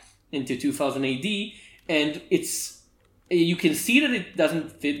back into 2000 AD. And you can see that it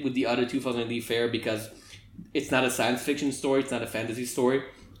doesn't fit with the other 2000 AD fare because it's not a science fiction story, it's not a fantasy story.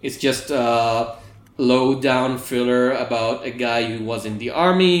 It's just a low-down thriller about a guy who was in the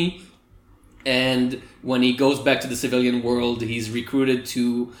army, and when he goes back to the civilian world, he's recruited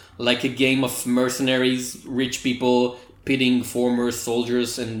to like a game of mercenaries, rich people pitting former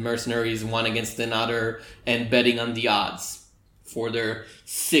soldiers and mercenaries one against another and betting on the odds for their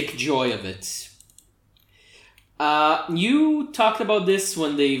sick joy of it. You talked about this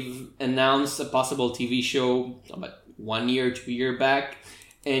when they've announced a possible TV show about 1 year, 2 years back,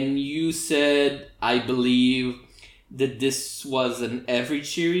 and you said, I believe, that this was an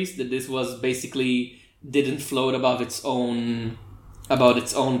average series, that this was basically didn't float about its own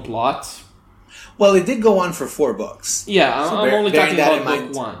plot. Well, it did go on for 4 books. Yeah, I'm only talking about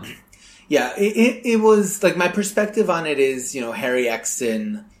book 1. Yeah, it was, like, my perspective on it is, Harry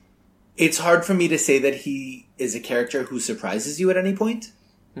Exton, it's hard for me to say that he is a character who surprises you at any point.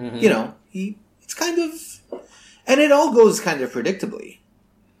 Mm-hmm. It's kind of, and it all goes kind of predictably.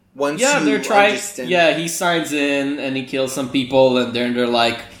 They're trying. Yeah, he signs in and he kills some people, and then they're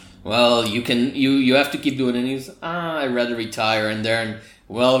like, "Well, you have to keep doing it." And he's, I'd rather retire. And then,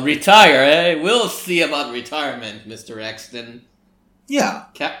 well, retire, eh? We'll see about retirement, Mr. Exton. Yeah,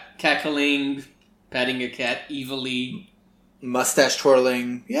 cackling, patting a cat evilly, mustache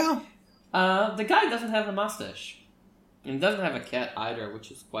twirling. Yeah, the guy doesn't have a mustache, and doesn't have a cat either,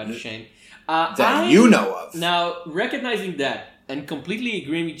 which is quite a shame. You know of. Now, recognizing that, and completely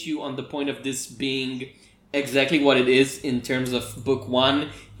agreeing with you on the point of this being exactly what it is in terms of book 1,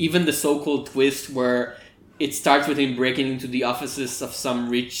 even the so-called twist where it starts with him breaking into the offices of some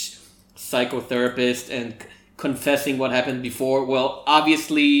rich psychotherapist and confessing what happened before. Well,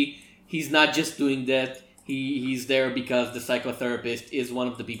 obviously, he's not just doing that. He's there because the psychotherapist is one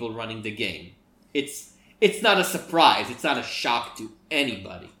of the people running the game. It's not a surprise. It's not a shock to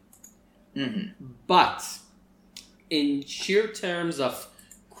anybody. Mm-hmm. But in sheer terms of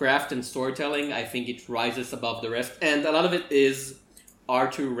craft and storytelling, I think it rises above the rest. And a lot of it is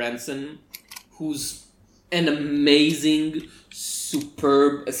Arthur Ranson, who's an amazing,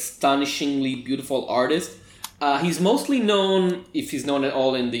 superb, astonishingly beautiful artist. He's mostly known, if he's known at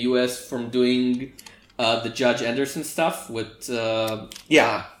all in the US, from doing the Judge Anderson stuff with Alan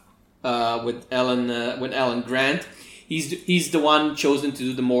Grant. He's the one chosen to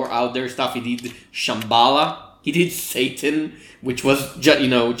do the more out there stuff. He did Shambhala. He did Satan, which was,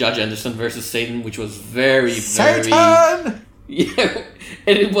 Judge Anderson versus Satan, which was very, Satan! Yeah,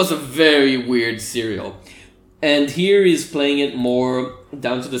 and it was a very weird serial. And here he's playing it more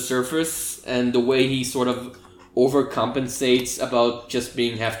down to the surface, and the way he sort of overcompensates about just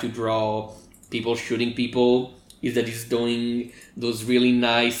have to draw people shooting people is that he's doing those really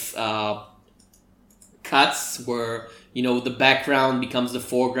nice cuts where the background becomes the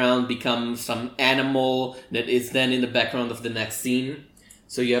foreground, becomes some animal that is then in the background of the next scene.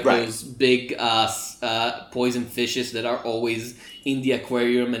 So you have those big poison fishes that are always in the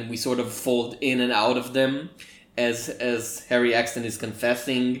aquarium, and we sort of fold in and out of them as Harry Exton is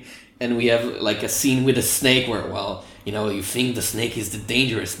confessing. And we have like a scene with a snake where, you think the snake is the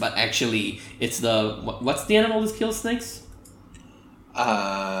dangerous, but actually it's what's the animal that kills snakes?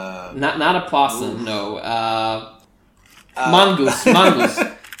 Not a possum, no. Mongoose.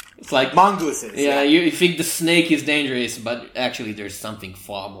 It's like mongooses. Yeah, you think the snake is dangerous, but actually there's something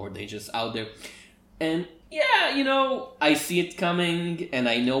far more dangerous out there. And I see it coming, and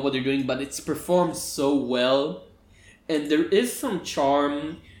I know what they're doing, but it's performed so well, and there is some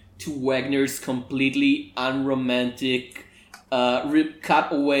charm to Wagner's completely unromantic,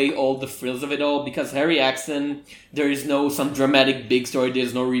 cut away all the frills of it all, because Harry Exton, there is some dramatic big story,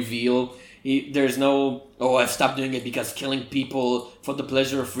 there's no reveal. There's no, oh, I've stopped doing it because killing people for the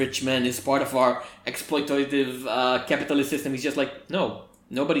pleasure of rich men is part of our exploitative capitalist system. He's just like, no,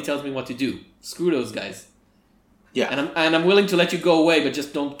 nobody tells me what to do. Screw those guys. Yeah. And I'm willing to let you go away, but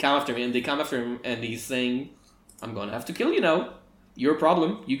just don't come after me. And they come after him, and he's saying, I'm going to have to kill you now. Your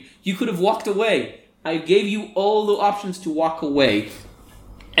problem. You could have walked away. I gave you all the options to walk away.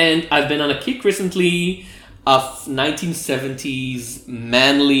 And I've been on a kick recently of 1970s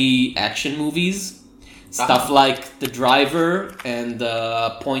manly action movies. Stuff like The Driver and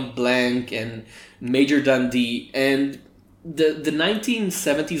Point Blank and Major Dundee. And the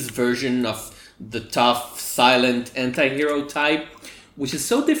 1970s version of the tough, silent anti-hero type, which is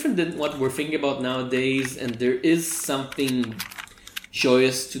so different than what we're thinking about nowadays. And there is something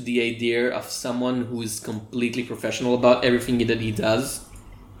joyous to the idea of someone who is completely professional about everything that he does.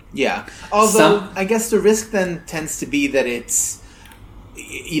 Yeah. Although, I guess the risk then tends to be that it's,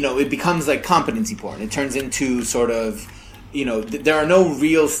 it becomes like competency porn. It turns into sort of, there are no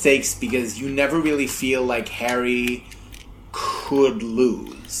real stakes because you never really feel like Harry could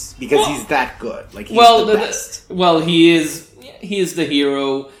lose because he's that good. Like, he's the best. He is the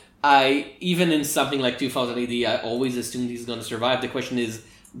hero. Even in something like 2000 AD, I always assumed he's going to survive. The question is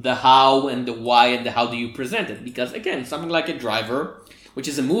the how and the why and the how do you present it? Because again, something like A Driver, which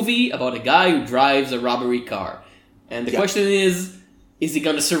is a movie about a guy who drives a robbery car. And the question is he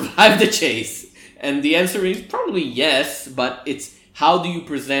going to survive the chase? And the answer is probably yes, but it's how do you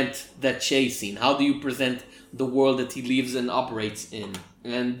present that chase scene? How do you present the world that he lives and operates in?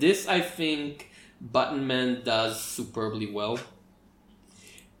 And this, I think, Buttonman does superbly well.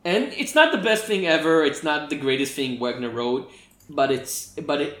 And it's not the best thing ever. It's not the greatest thing Wagner wrote, but it's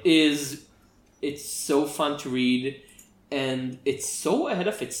so fun to read, and it's so ahead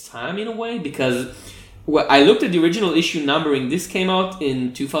of its time in a way because I looked at the original issue numbering. This came out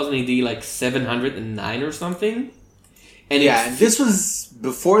in 2000 AD, like 709 or something. And and this was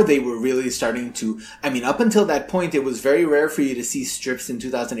before they were really starting to. I mean, up until that point, it was very rare for you to see strips in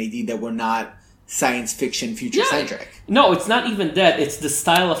 2000 AD that were not science fiction future-centric. Yeah. No, it's not even that. It's the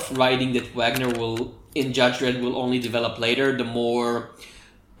style of writing that Wagner in Judge Dredd will only develop later. The more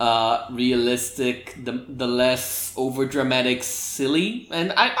realistic, the less over-dramatic, silly.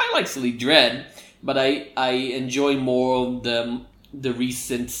 And I like silly Dredd, but I enjoy more the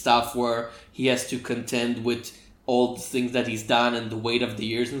recent stuff where he has to contend with all the things that he's done and the weight of the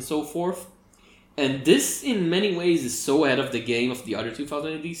years and so forth. And this, in many ways, is so ahead of the game of the other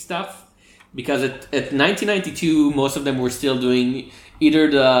 2000 AD stuff. Because at 1992, most of them were still doing either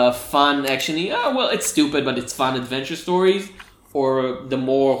the fun, actiony, it's stupid, but it's fun adventure stories, or the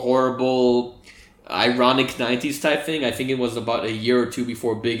more horrible, ironic 90s type thing. I think it was about a year or two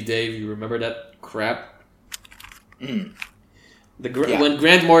before Big Dave. You remember that crap? When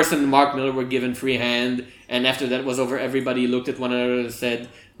Grant Morrison and Mark Miller were given free hand, and after that was over, everybody looked at one another and said,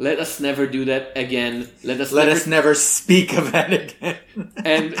 let us never do that again. Let us never speak of that again.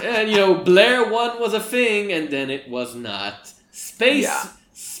 and Blair 1 was a thing, and then it was not. Space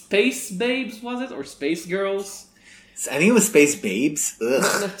Babes, was it? Or Space Girls? I think it was Space Babes.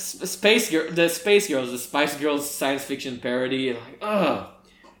 Ugh. The Space Girls, the Spice Girls science fiction parody. And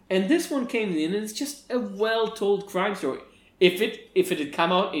And this one came in, and it's just a well-told crime story. If it had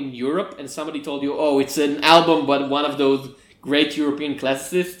come out in Europe and somebody told you, oh, it's an album, but one of those great European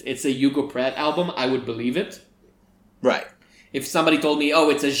classicists, it's a Hugo Pratt album, I would believe it. Right. If somebody told me, oh,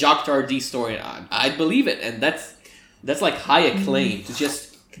 it's a Jacques Tardy story, I'd believe it. And that's like high acclaim. To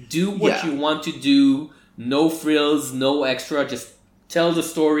just do what you want to do, no frills, no extra, just tell the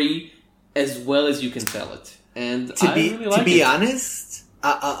story as well as you can tell it. And to be honest,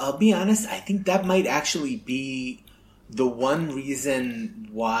 I'll be honest, I think that might actually be the one reason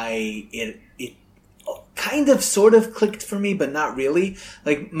why it kind of sort of clicked for me, but not really.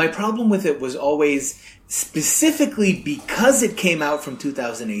 Like, my problem with it was always specifically because it came out from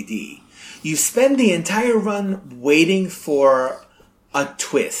 2000 AD. You spend the entire run waiting for a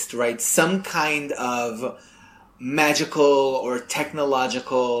twist, right? Some kind of magical or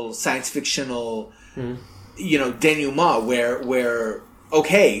technological, science fictional, denouement where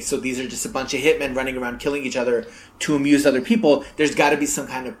okay, so these are just a bunch of hitmen running around killing each other to amuse other people. There's got to be some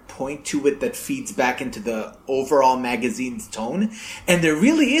kind of point to it that feeds back into the overall magazine's tone, and there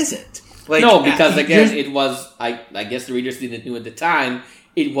really isn't. Like, no, because again, it was. I guess the readers didn't know at the time.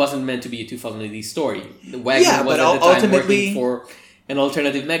 It wasn't meant to be a 2000 AD story. The Wagner was at the time working for an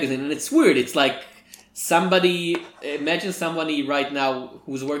alternative magazine, and it's weird. It's like imagine somebody right now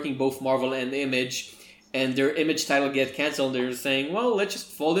who's working both Marvel and Image, and their Image title get canceled. They're saying, "Well, let's just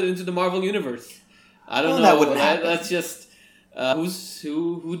fold it into the Marvel universe." I don't know. That wouldn't happen. That's just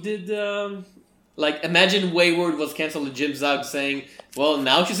Who did like imagine Wayward was canceled and Jim Zug saying, well,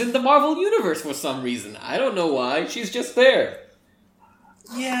 now she's in the Marvel universe for some reason. I don't know why. She's just there.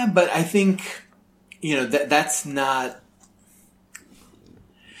 Yeah, but I think that's not.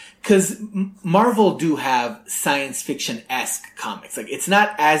 Because Marvel do have science fiction-esque comics. Like, it's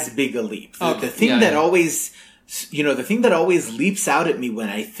not as big a leap. The thing that always leaps out at me when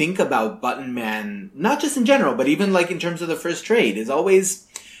I think about Button Man, not just in general, but even like in terms of the first trade, is always,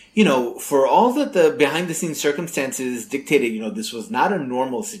 for all that the behind-the-scenes circumstances dictated, this was not a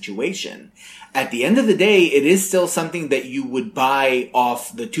normal situation. At the end of the day, it is still something that you would buy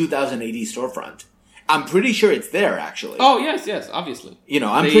off the 2000 AD storefront. I'm pretty sure it's there, actually. Oh, yes, obviously.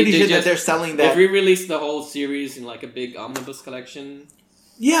 I'm pretty sure that they're selling that. They re-released the whole series in like a big omnibus collection.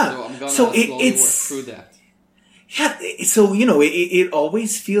 Yeah. So I'm going to slowly work through that. Yeah, so, it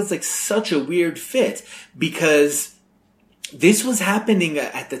always feels like such a weird fit because this was happening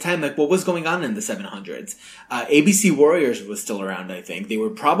at the time, like what was going on in the 700s. ABC Warriors was still around, I think. They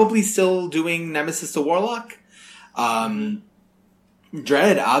were probably still doing Nemesis the Warlock.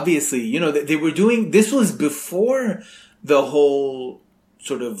 Dread, obviously, they were doing, this was before the whole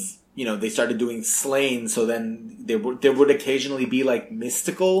sort of, they started doing Slain, so then there would occasionally be like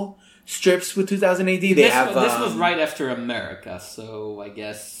mystical strips with 2000 AD. This was right after America, so I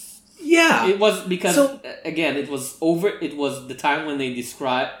guess. Yeah. It was because, again, it was the time when they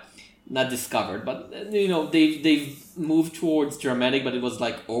not discovered, but, they've moved towards dramatic, but it was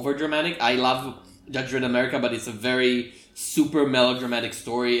like over dramatic. I love Judge Dredd America, but it's a very super melodramatic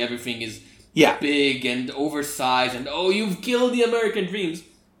story. Everything is big and oversized and you've killed the American dreams.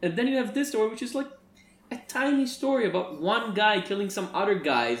 And then you have this story which is like a tiny story about one guy killing some other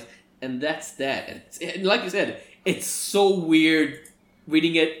guys, and that's that. And like you said, it's so weird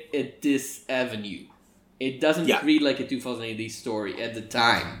reading it at this avenue. It doesn't read like a 2000 AD story at the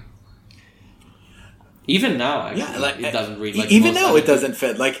time. Even now, actually, it doesn't read like even now it doesn't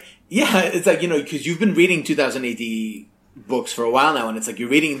fit. Like, yeah, it's like, because you've been reading 2000 AD books for a while now, and it's like you're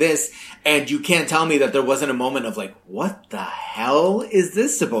reading this, and you can't tell me that there wasn't a moment of like, what the hell is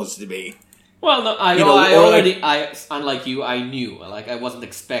this supposed to be? Well, no, unlike you, I knew. Like, I wasn't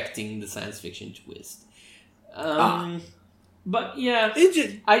expecting the science fiction twist. But yeah,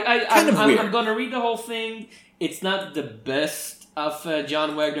 I'm gonna read the whole thing. It's not the best of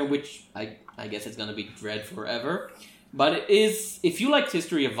John Wagner, which I guess it's gonna be Dread forever. But it is, if you liked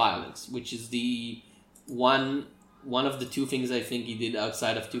History of Violence, which is the one of the two things I think he did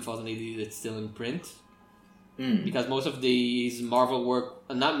outside of 2000 AD that's still in print. Because most of his Marvel work,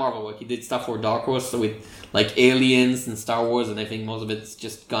 not Marvel work, he did stuff for Dark Horse with like Aliens and Star Wars, and I think most of it's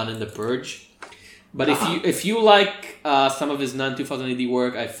just gone in the purge. But if you like some of his non-2000 AD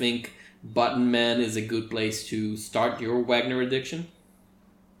work, I think Button Man is a good place to start your Wagner addiction.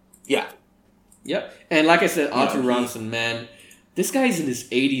 Yeah. Yep. And like I said, Arthur Ronson, man, this guy's in his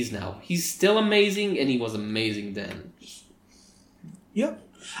 80s now. He's still amazing, and he was amazing then. Yep.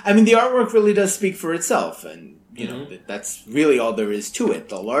 I mean, the artwork really does speak for itself, and, that's really all there is to it.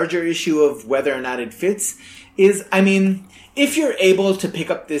 The larger issue of whether or not it fits is, I mean, if you're able to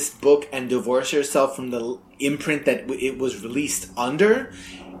pick up this book and divorce yourself from the imprint that it was released under,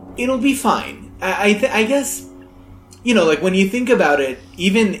 it'll be fine. I guess, like when you think about it,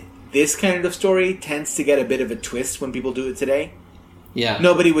 even this kind of story tends to get a bit of a twist when people do it today. Yeah.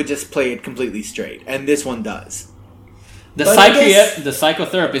 Nobody would just play it completely straight, and this one does. The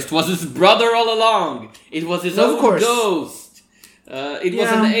psychotherapist was his brother all along. It was his own ghost. It was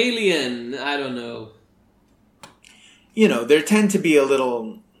an alien. I don't know. There tend to be a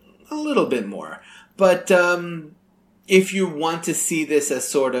little bit more. But if you want to see this as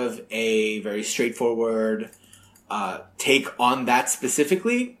sort of a very straightforward take on that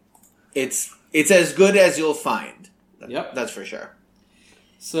specifically, it's as good as you'll find. Yep. That's for sure.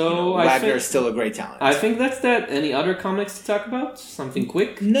 So Wagner is still a great talent. I think that's that. Any other comics to talk about? Something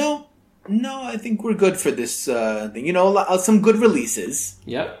quick? No, I think we're good for this thing. Some good releases.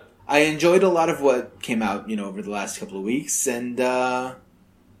 Yep. I enjoyed a lot of what came out, over the last couple of weeks, and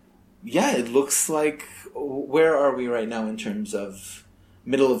it looks like, where are we right now in terms of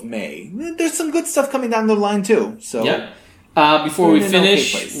middle of May? There's some good stuff coming down the line too. So yeah. Before we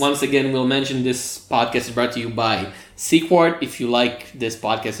finish, once again, we'll mention this podcast is brought to you by Sequart. If you like this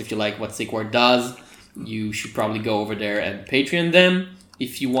podcast, if you like what Sequart does, you should probably go over there and Patreon them.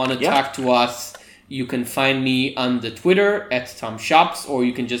 If you want to talk to us, you can find me on the Twitter @TomShops, or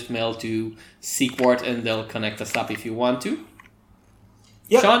you can just mail to Sequart and they'll connect us up if you want to.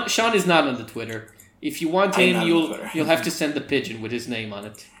 Yep. Sean is not on the Twitter. If you want him, you'll have to send the pigeon with his name on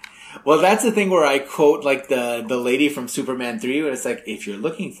it. Well, that's the thing where I quote like the lady from Superman 3, where it's like, if you're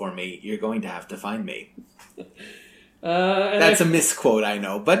looking for me, you're going to have to find me. That's a misquote, I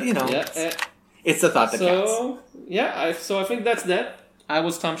know, but it's the thought that counts. Yeah, so I think that's that. I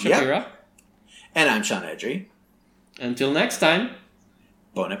was Tom Shapira. Yep. And I'm Sean Edry. Until next time.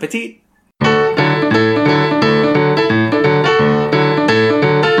 Bon appetit.